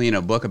 it's actually in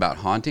a book about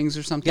hauntings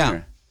or something? Yeah.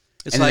 Or-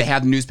 It's and like they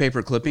have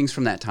newspaper clippings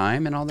from that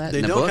time and all that? they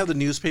in the don't book? have the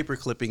newspaper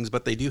clippings,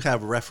 but they do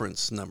have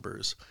reference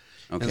numbers.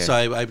 Okay. And so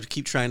I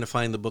keep trying to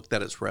find the book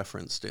that it's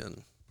referenced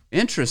in.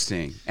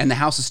 Interesting. And the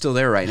house is still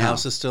there right The now?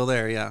 house is still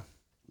there, yeah.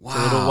 Wow. It's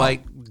a little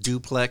white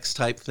duplex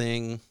type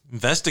thing.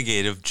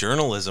 Investigative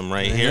journalism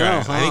right I here. know,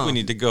 I think huh? we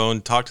need to go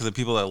and talk to the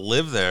people that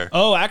live there.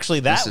 Oh,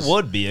 actually, that This is-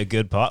 would be a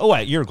good pod. Oh,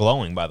 wait, you're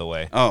glowing, by the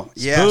way. Oh,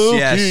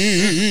 yes.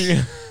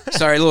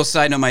 Sorry, a little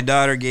side note. My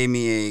daughter gave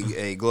me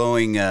a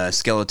glowing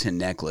skeleton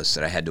necklace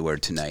that I had to wear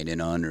tonight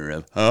in honor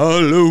of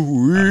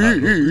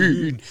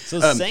Halloween. So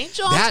St.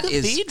 John's that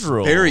is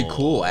Cathedral. very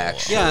cool,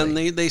 actually. Yeah, and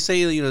they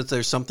say,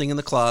 there's something in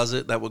the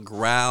closet that would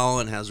growl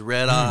and has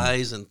red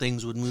eyes and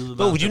things would move about.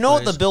 But would you the know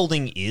what place. the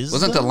building is?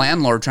 Wasn't the though?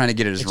 landlord trying to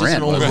get his It's just rent?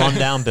 an old was it?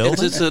 rundown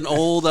building? It's an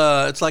old,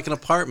 it's like an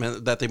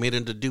apartment that they made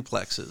into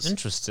duplexes.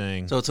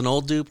 Interesting. So it's an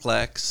old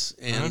duplex,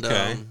 and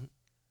Okay.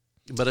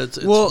 but it's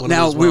Well, one of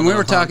now those when we well-known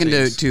were talking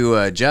hauntings.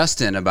 to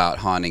Justin about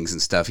hauntings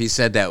and stuff, he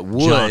said that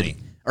wood Johnny.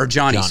 or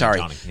Johnny, Johnny, sorry,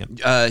 Johnny,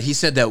 yep. he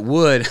said that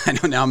wood. I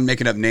know now I'm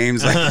making up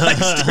names like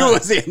Stu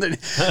was the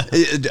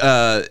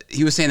other.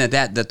 He was saying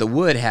that the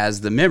wood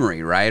has the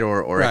memory, right,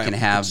 or it Right. can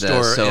have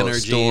Store the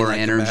energy, store like a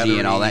energy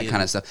and all that battery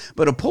kind of stuff.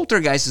 But a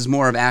poltergeist is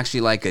more of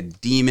actually like a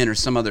demon or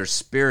some other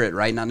spirit,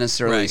 right? Not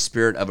necessarily a Right.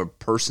 spirit of a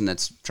person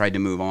that's tried to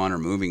move on or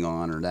moving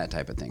on or that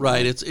type of thing.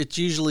 right, it's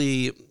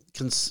usually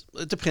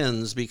it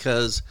depends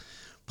because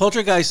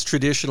poltergeists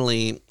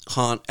traditionally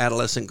haunt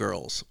adolescent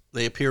girls.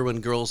 They appear when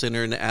girls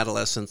enter into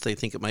adolescence. They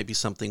think it might be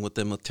something with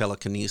them with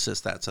telekinesis.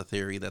 That's a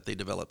theory that they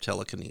develop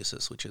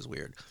telekinesis, which is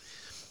weird.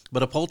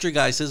 But a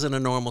poltergeist isn't a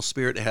normal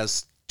spirit. It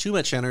has too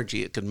much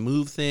energy. It can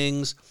move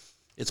things.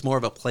 It's more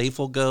of a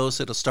playful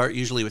ghost. It'll start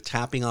usually with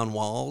tapping on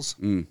walls.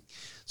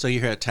 So you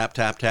hear a tap,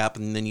 tap, tap,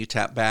 and then you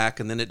tap back,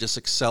 and then it just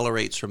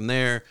accelerates from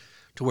there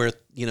to where,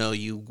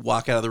 you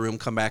walk out of the room,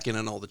 come back in,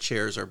 and all the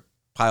chairs are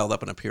piled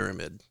up in a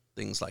pyramid,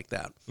 things like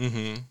that.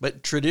 Mm-hmm.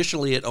 But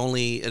traditionally,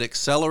 it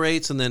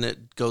accelerates, and then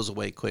it goes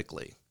away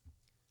quickly.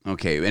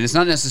 Okay, and it's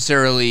not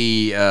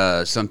necessarily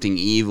something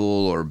evil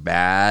or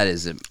bad,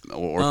 is it?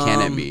 Or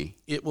can it be?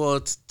 It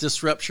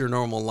disrupts your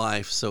normal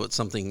life, so it's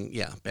something,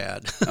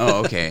 bad.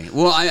 Oh, okay.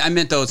 Well, I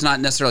meant though it's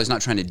not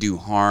trying to do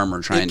harm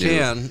or trying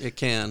It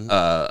can.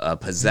 to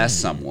possess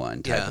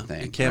someone type of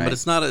thing. It can, right? but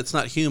it's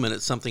not human.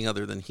 It's something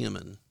other than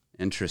human.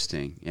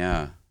 Interesting.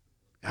 Yeah.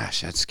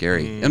 Gosh, that's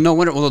scary. And no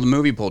wonder. Well, the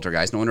movie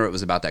Poltergeist. No wonder it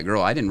was about that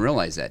girl. I didn't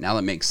realize that. Now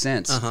that makes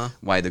sense.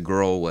 Why the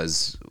girl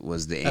was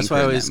the anchor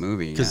in that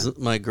movie. Because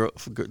my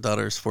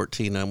daughter's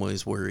 14, I'm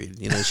always worried.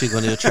 She's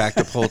going to attract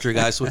a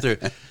poltergeist with her.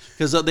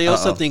 Because they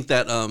also think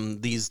that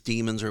these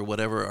demons or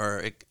whatever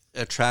are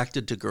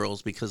attracted to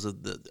girls because of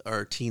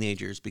our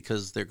teenagers,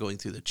 because they're going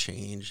through the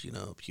change,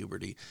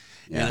 puberty,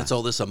 and it's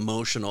all this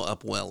emotional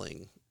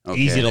upwelling.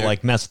 Easy to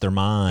like mess with their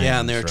mind. Yeah,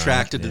 and they're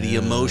attracted to the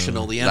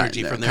emotional, the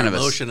energy from their kind of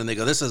emotion, and they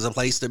go, "This is a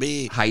place to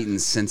be." Heightened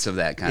sense of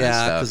that kind of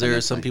stuff. Yeah, because there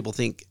are some people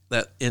think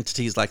that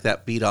entities like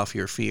that beat off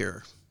your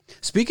fear.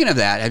 Speaking of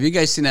that, have you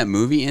guys seen that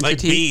movie Entity?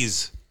 Like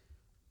bees.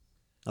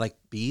 Like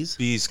bees?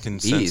 Bees can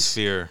sense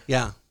fear.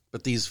 Yeah,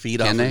 but these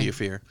feed off of your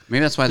fear.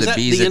 Maybe that's why the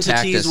bees the attacked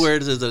entities us. where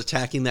it is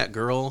attacking that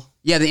girl?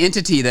 Yeah, the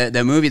Entity,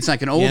 the movie. It's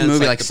like an old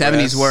movie, like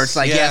 70s, where it's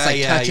like it's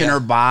like touching her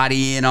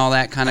body and all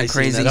that kind of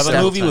crazy stuff. stuff. Is that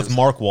a movie with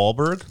Mark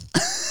Wahlberg?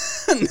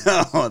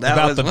 No,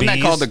 wasn't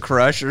that called The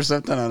Crush or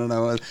something? I don't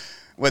know.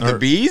 What, the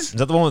bees? Is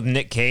that the one with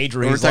Nick Cage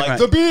where he's like,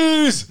 the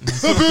bees!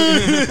 The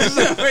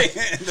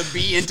bees! The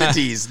bee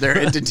entities. They're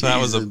entities.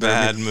 That was a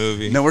bad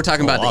movie. No, we're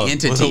talking about the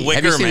Entity. It was a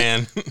Wicker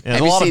Man. Yeah,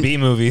 there's a lot of bee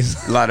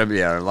movies. A lot of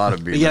bee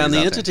movies. Yeah, and the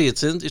Entity,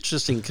 it's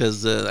interesting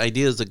because the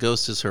idea is the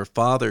ghost is her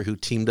father who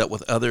teamed up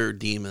with other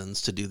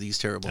demons to do these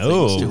terrible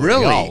things to her.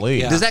 Really?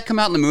 Golly. Yeah. Does that come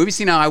out in the movie?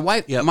 See, now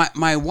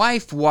my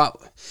wife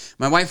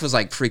was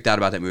like freaked out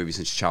about that movie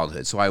since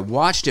childhood. So I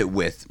watched it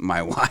with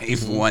my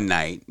wife one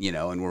night,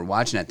 and we're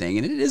watching that thing,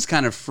 and it is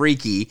kind of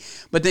freaky.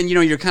 But then,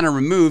 you're kind of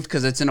removed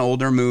because it's an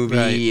older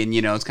movie, and,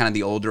 it's kind of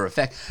the older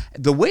effect.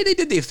 The way they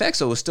did the effects,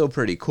 though, was still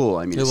pretty cool.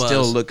 I mean, it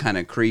still looked kind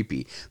of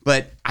creepy.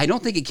 But I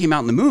don't think it came out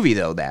in the movie,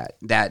 though,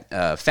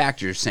 that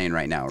fact you're saying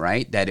right now,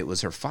 right? That it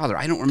was her father.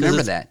 I don't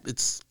remember that.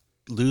 It's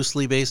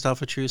loosely based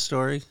off a true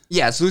story.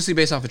 Yeah, it's loosely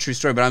based off a true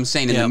story, but I'm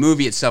saying in the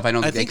movie itself, I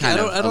don't think they kind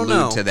of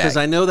allude to that. Because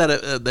I know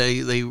that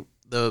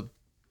the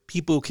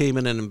people who came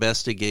in and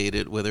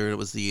investigated, whether it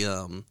was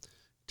the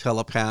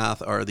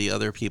telepath or the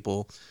other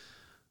people,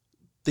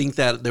 think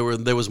that there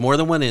was more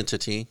than one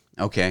entity.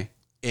 Okay.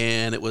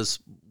 And it was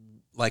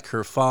like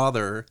her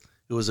father,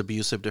 who was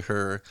abusive to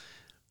her,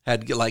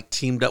 had like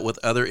teamed up with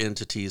other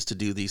entities to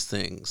do these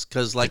things.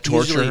 Because like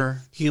usually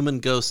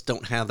human ghosts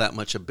don't have that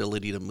much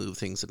ability to move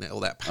things and all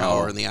that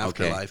power in the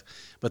afterlife.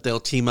 But they'll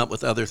team up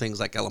with other things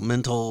like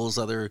elementals,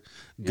 other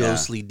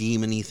ghostly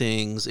demony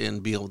things,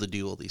 and be able to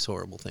do all these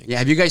horrible things. Yeah,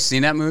 have you guys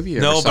seen that movie?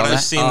 No, but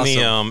I've seen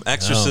the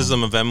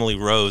Exorcism of Emily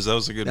Rose. That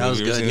was a good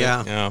movie. That was good,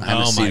 yeah.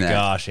 Oh my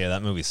gosh, yeah,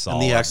 that movie's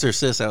solid. And The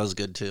Exorcist, that was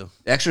good too.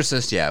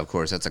 Exorcist, yeah, of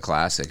course, that's a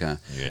classic. Huh?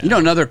 Yeah.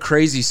 Another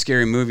crazy,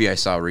 scary movie I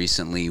saw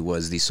recently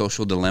was The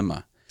Social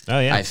Dilemma. Oh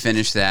yeah, I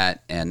finished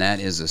that, and that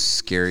is a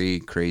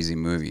scary, crazy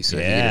movie. So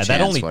if you get a chance,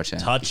 that only watch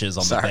that. touches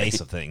on the base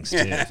of things too.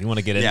 If you want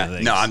to get into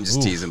things, no, I'm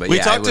just teasing. But we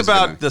talked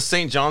about the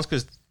St. John's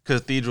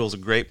Cathedral is a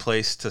great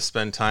place to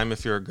spend time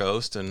if you're a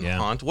ghost and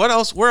haunt. What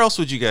else? Where else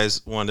would you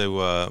guys want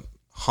to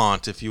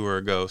haunt if you were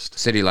a ghost?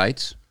 City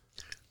Lights.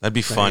 That'd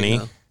be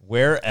funny.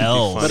 Where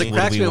else? But it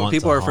cracks me when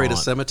people are afraid haunt?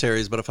 of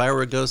cemeteries. But if I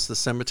were a ghost, the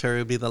cemetery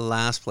would be the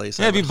last place.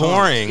 Yeah, it'd be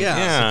boring. Yeah.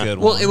 That's a good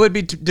Well, one. it would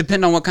be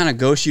depend on what kind of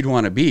ghost you'd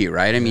want to be,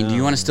 right? I mean, do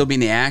you want to still be in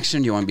the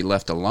action? Do you want to be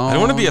left alone? I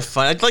don't want to be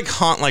I'd like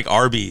haunt like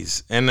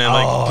Arby's, and then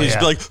just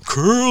be like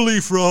curly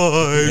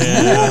fries,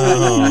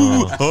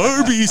 ooh,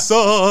 Arby's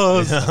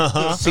sauce.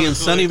 See, in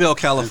Sunnyvale,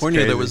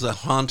 California, there was a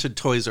haunted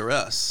Toys R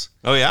Us.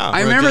 Oh yeah,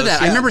 I remember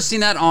that. I remember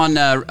seeing that on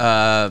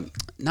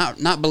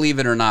not Believe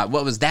It or Not.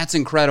 What was That's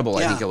Incredible?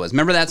 I think it was.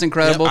 Remember That's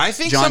Incredible? I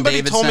think John somebody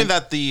Davidson? told me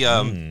that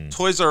the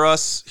Toys R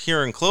Us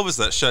here in Clovis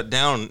that shut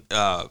down.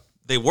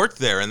 They worked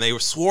there, and they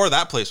swore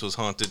that place was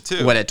haunted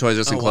too. What, at Toys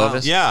R Us in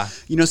Clovis? Yeah.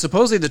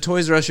 Supposedly the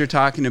Toys R Us you're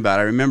talking about,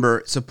 I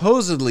remember,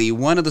 supposedly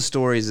one of the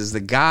stories is the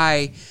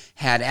guy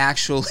had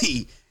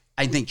actually,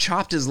 I think,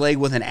 chopped his leg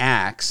with an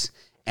axe,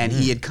 and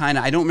he had kind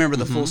of, I don't remember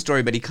the full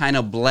story, but he kind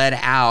of bled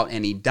out,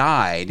 and he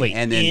died. Wait,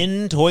 and then,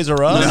 in Toys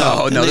R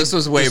Us? No, this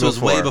was way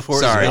before.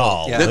 Sorry.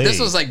 This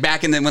was like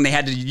back in when they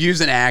had to use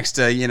an axe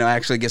to,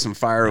 actually get some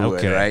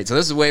firewood, right? So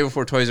this is way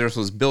before Toys R Us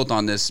was built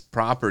on this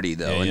property,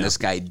 though, and this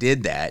guy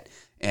did that.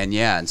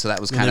 And so that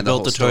was kind of the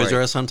whole story. They built the Toys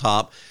R Us on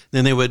top.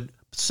 Then they would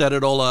set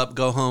it all up,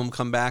 go home,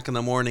 come back in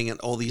the morning, and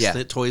all these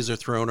toys are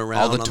thrown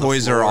around. All the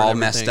toys are all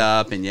messed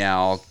up, and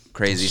all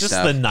crazy it's just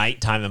stuff. the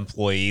nighttime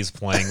employees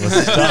playing with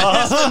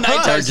stuff. The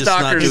nighttime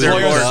stalkers.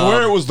 I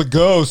swear it was the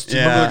ghost.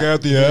 Yeah. Remember the guy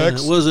at the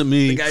axe? It wasn't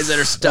me. The guys that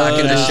are stuck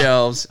in the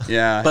shelves.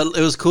 Yeah. But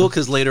it was cool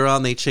because later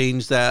on they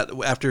changed that.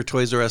 After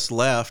Toys R Us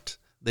left,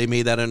 they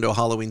made that into a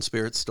Halloween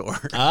spirit store.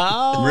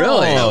 Oh,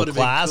 really? That would have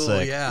been classic.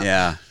 cool, yeah.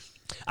 Yeah.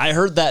 I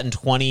heard that in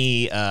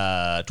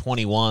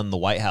 2021, the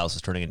White House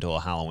is turning into a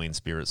Halloween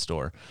spirit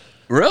store.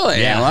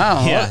 Really? Yeah.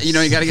 Wow. Yeah. You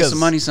got to get some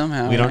money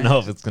somehow. We don't know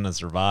if it's going to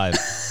survive.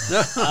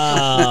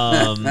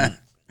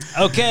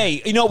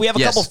 Okay, we have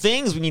a couple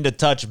things we need to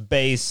touch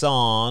base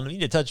on.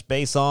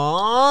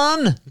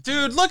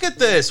 Dude, look at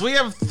this. We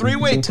have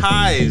three-way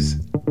ties.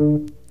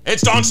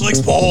 It's Don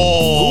Slick's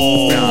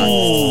poll.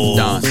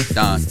 Don.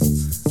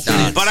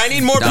 But I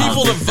need more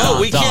people to vote.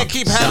 We can't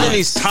keep having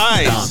these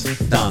ties.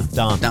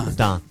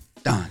 Don.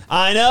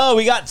 I know,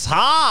 we got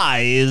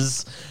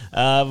ties.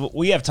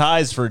 We have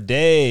ties for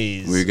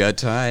days. We got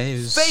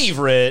ties.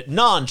 Favorite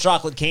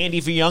non-chocolate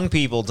candy for young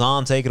people.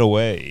 Don, take it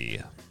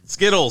away.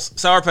 Skittles,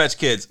 Sour Patch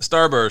Kids,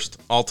 Starburst,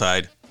 all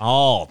tied.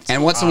 Alt.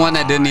 And what's the one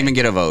that didn't even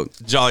get a vote?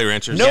 Jolly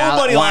Ranchers.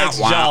 Nobody Wah, likes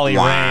wah, Jolly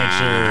wah.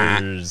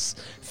 Ranchers.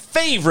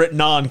 Favorite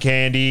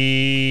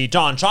non-candy,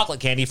 chocolate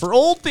candy for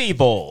old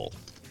people.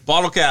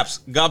 Bottle caps,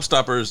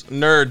 gobstoppers,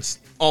 nerds,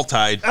 all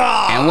tied.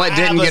 And what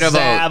didn't get a vote?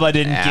 Abba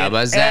didn't get Abba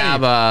any.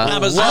 Zaba.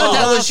 Abba I thought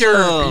that was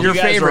your You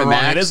guys favorite, are wrong.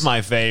 Max. It is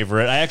my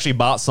favorite. I actually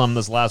bought some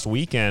this last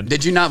weekend.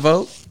 Did you not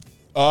vote?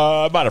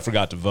 I might have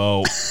forgot to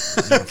vote.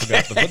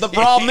 But the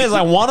problem is,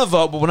 I want to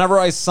vote, but whenever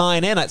I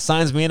sign in, it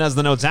signs me in as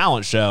the No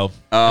Talent Show.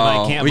 and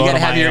I can't we vote gotta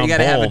on have my own you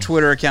gotta have a poll.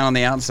 Twitter account on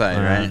the outside,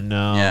 right?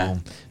 No. Yeah.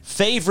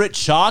 Favorite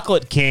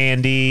chocolate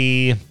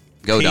candy.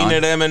 Go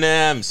Peanut Don.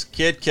 M&Ms,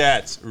 Kit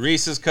Kats,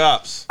 Reese's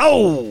Cups,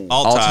 Oh,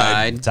 all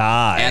tied.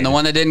 tie. And the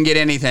one that didn't get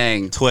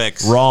anything.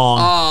 Twix. Wrong.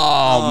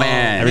 Oh,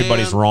 man.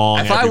 Everybody's wrong.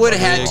 If I would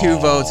have had Everybody's 2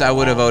 wrong. votes, I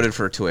would have voted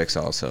for Twix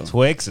also.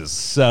 Twix is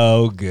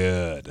so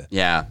good.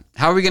 Yeah.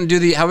 How are we gonna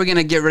do how are we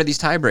gonna get rid of these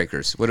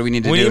tiebreakers? What do we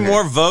need to do? We need here?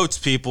 more votes,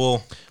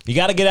 people. You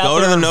got to get out Go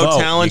there to the and No vote.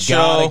 Talent You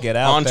gotta Show get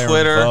out on there and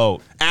Twitter.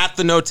 vote. At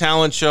the No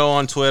Talent Show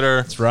on Twitter.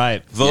 That's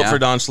right. Vote Yeah. for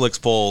Don Schlick's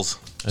polls.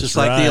 Just That's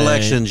like the right.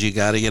 elections, you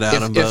got to get out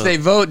and vote. If they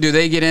vote, do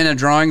they get in a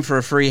drawing for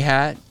a free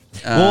hat?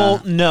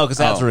 Well, no, because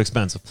hats oh. are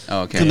expensive.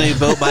 Okay. Can they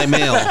vote by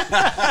mail?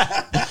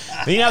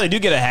 But you know how they do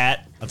get a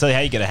hat. I'll tell you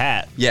how you get a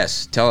hat.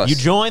 Yes, tell us. You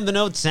join the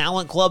No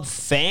Talent Club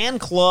fan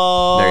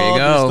club. There you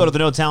go. just go to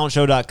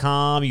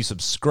thenotalentshow.com. You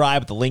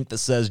subscribe at the link that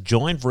says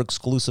join for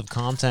exclusive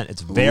content.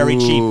 It's very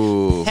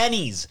Ooh.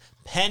 cheap.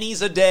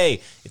 Pennies a day.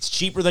 It's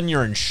cheaper than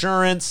your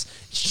insurance.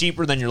 It's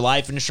cheaper than your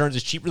life insurance.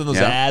 It's cheaper than those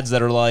Yeah. ads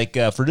that are like,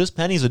 for just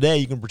pennies a day,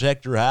 you can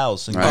protect your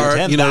house and Right.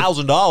 get Or, you know,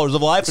 $10,000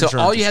 of life so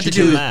insurance. all you It's have to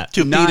cheaper do than that.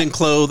 to Not- feed and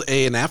clothe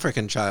an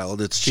African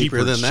child, it's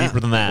cheaper than It's that. cheaper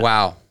than that.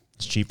 Wow.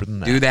 It's cheaper than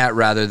that. Do that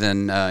rather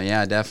than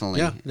yeah,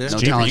 definitely. Yeah, yeah. No It's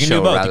Cheaper. talent You can show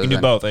do both. rather You can do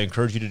than- both. I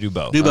encourage you to do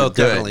both. Do both,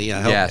 good. definitely. Yeah,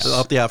 help, Yes.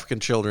 help the African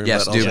children.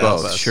 Yes, but do also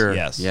both. us. Sure.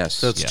 Yes. Yes.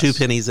 So it's Yes. 2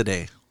 pennies a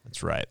day.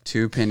 That's right.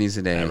 2 pennies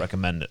a day. I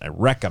recommend it. I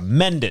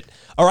recommend it.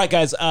 All right,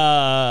 guys.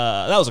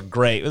 That was a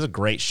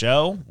great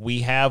show.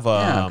 We have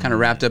kind of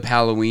wrapped up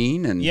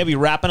Halloween and yeah, we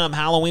wrapping up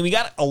Halloween. We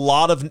got a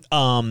lot of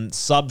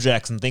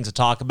subjects and things to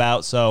talk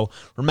about. So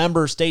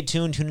remember, stay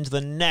tuned. Tune into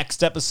the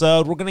next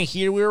episode. We're gonna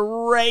hear where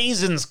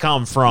raisins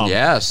come from.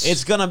 Yes.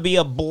 it's gonna be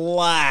a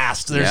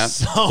blast. There's Yep.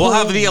 so We'll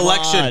have the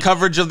election, much.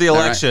 coverage of the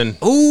election.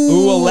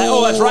 Ooh,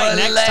 Oh, that's right.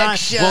 Next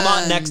election. time. Well,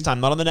 not next time.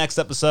 Not on the next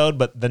episode,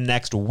 but the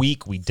next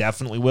week. We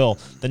definitely will.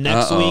 The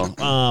next Uh-oh. week,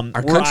 Our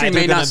we're country either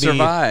may gonna not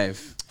survive.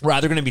 We're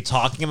either going to be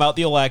talking about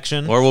the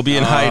election, Or we'll be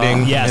in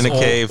hiding yes, in a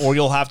cave. or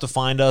you'll have to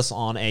find us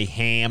on a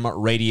ham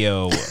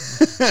radio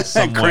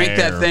somewhere. Crank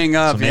that thing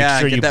up. So make Yeah,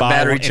 sure get you that buy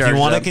battery one. If you charged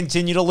want to up.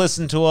 continue to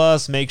listen to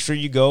us, make sure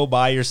you go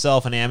buy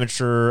yourself an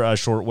amateur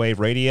shortwave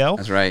radio.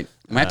 That's right.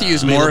 We have to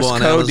use Available Morse on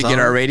code to get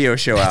Amazon. our radio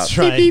show out. That's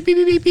right.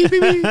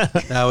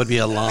 That would be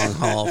a long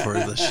haul for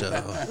the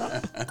show.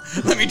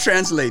 Let me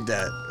translate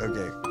that.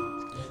 Okay.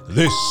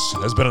 This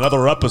has been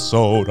another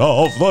episode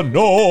of the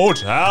No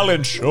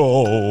Talent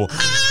Show.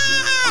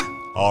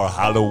 Our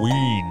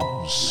Halloween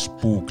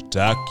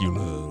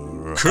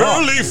spooktacular.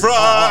 Curly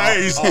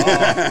fries,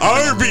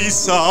 Arby's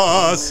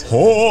sauce,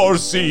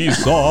 Horsey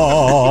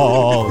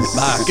sauce.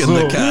 Back in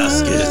the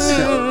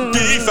casket.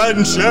 beef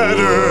and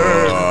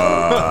cheddar.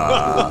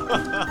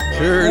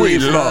 Curly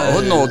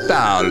fries. No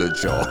talent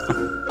show.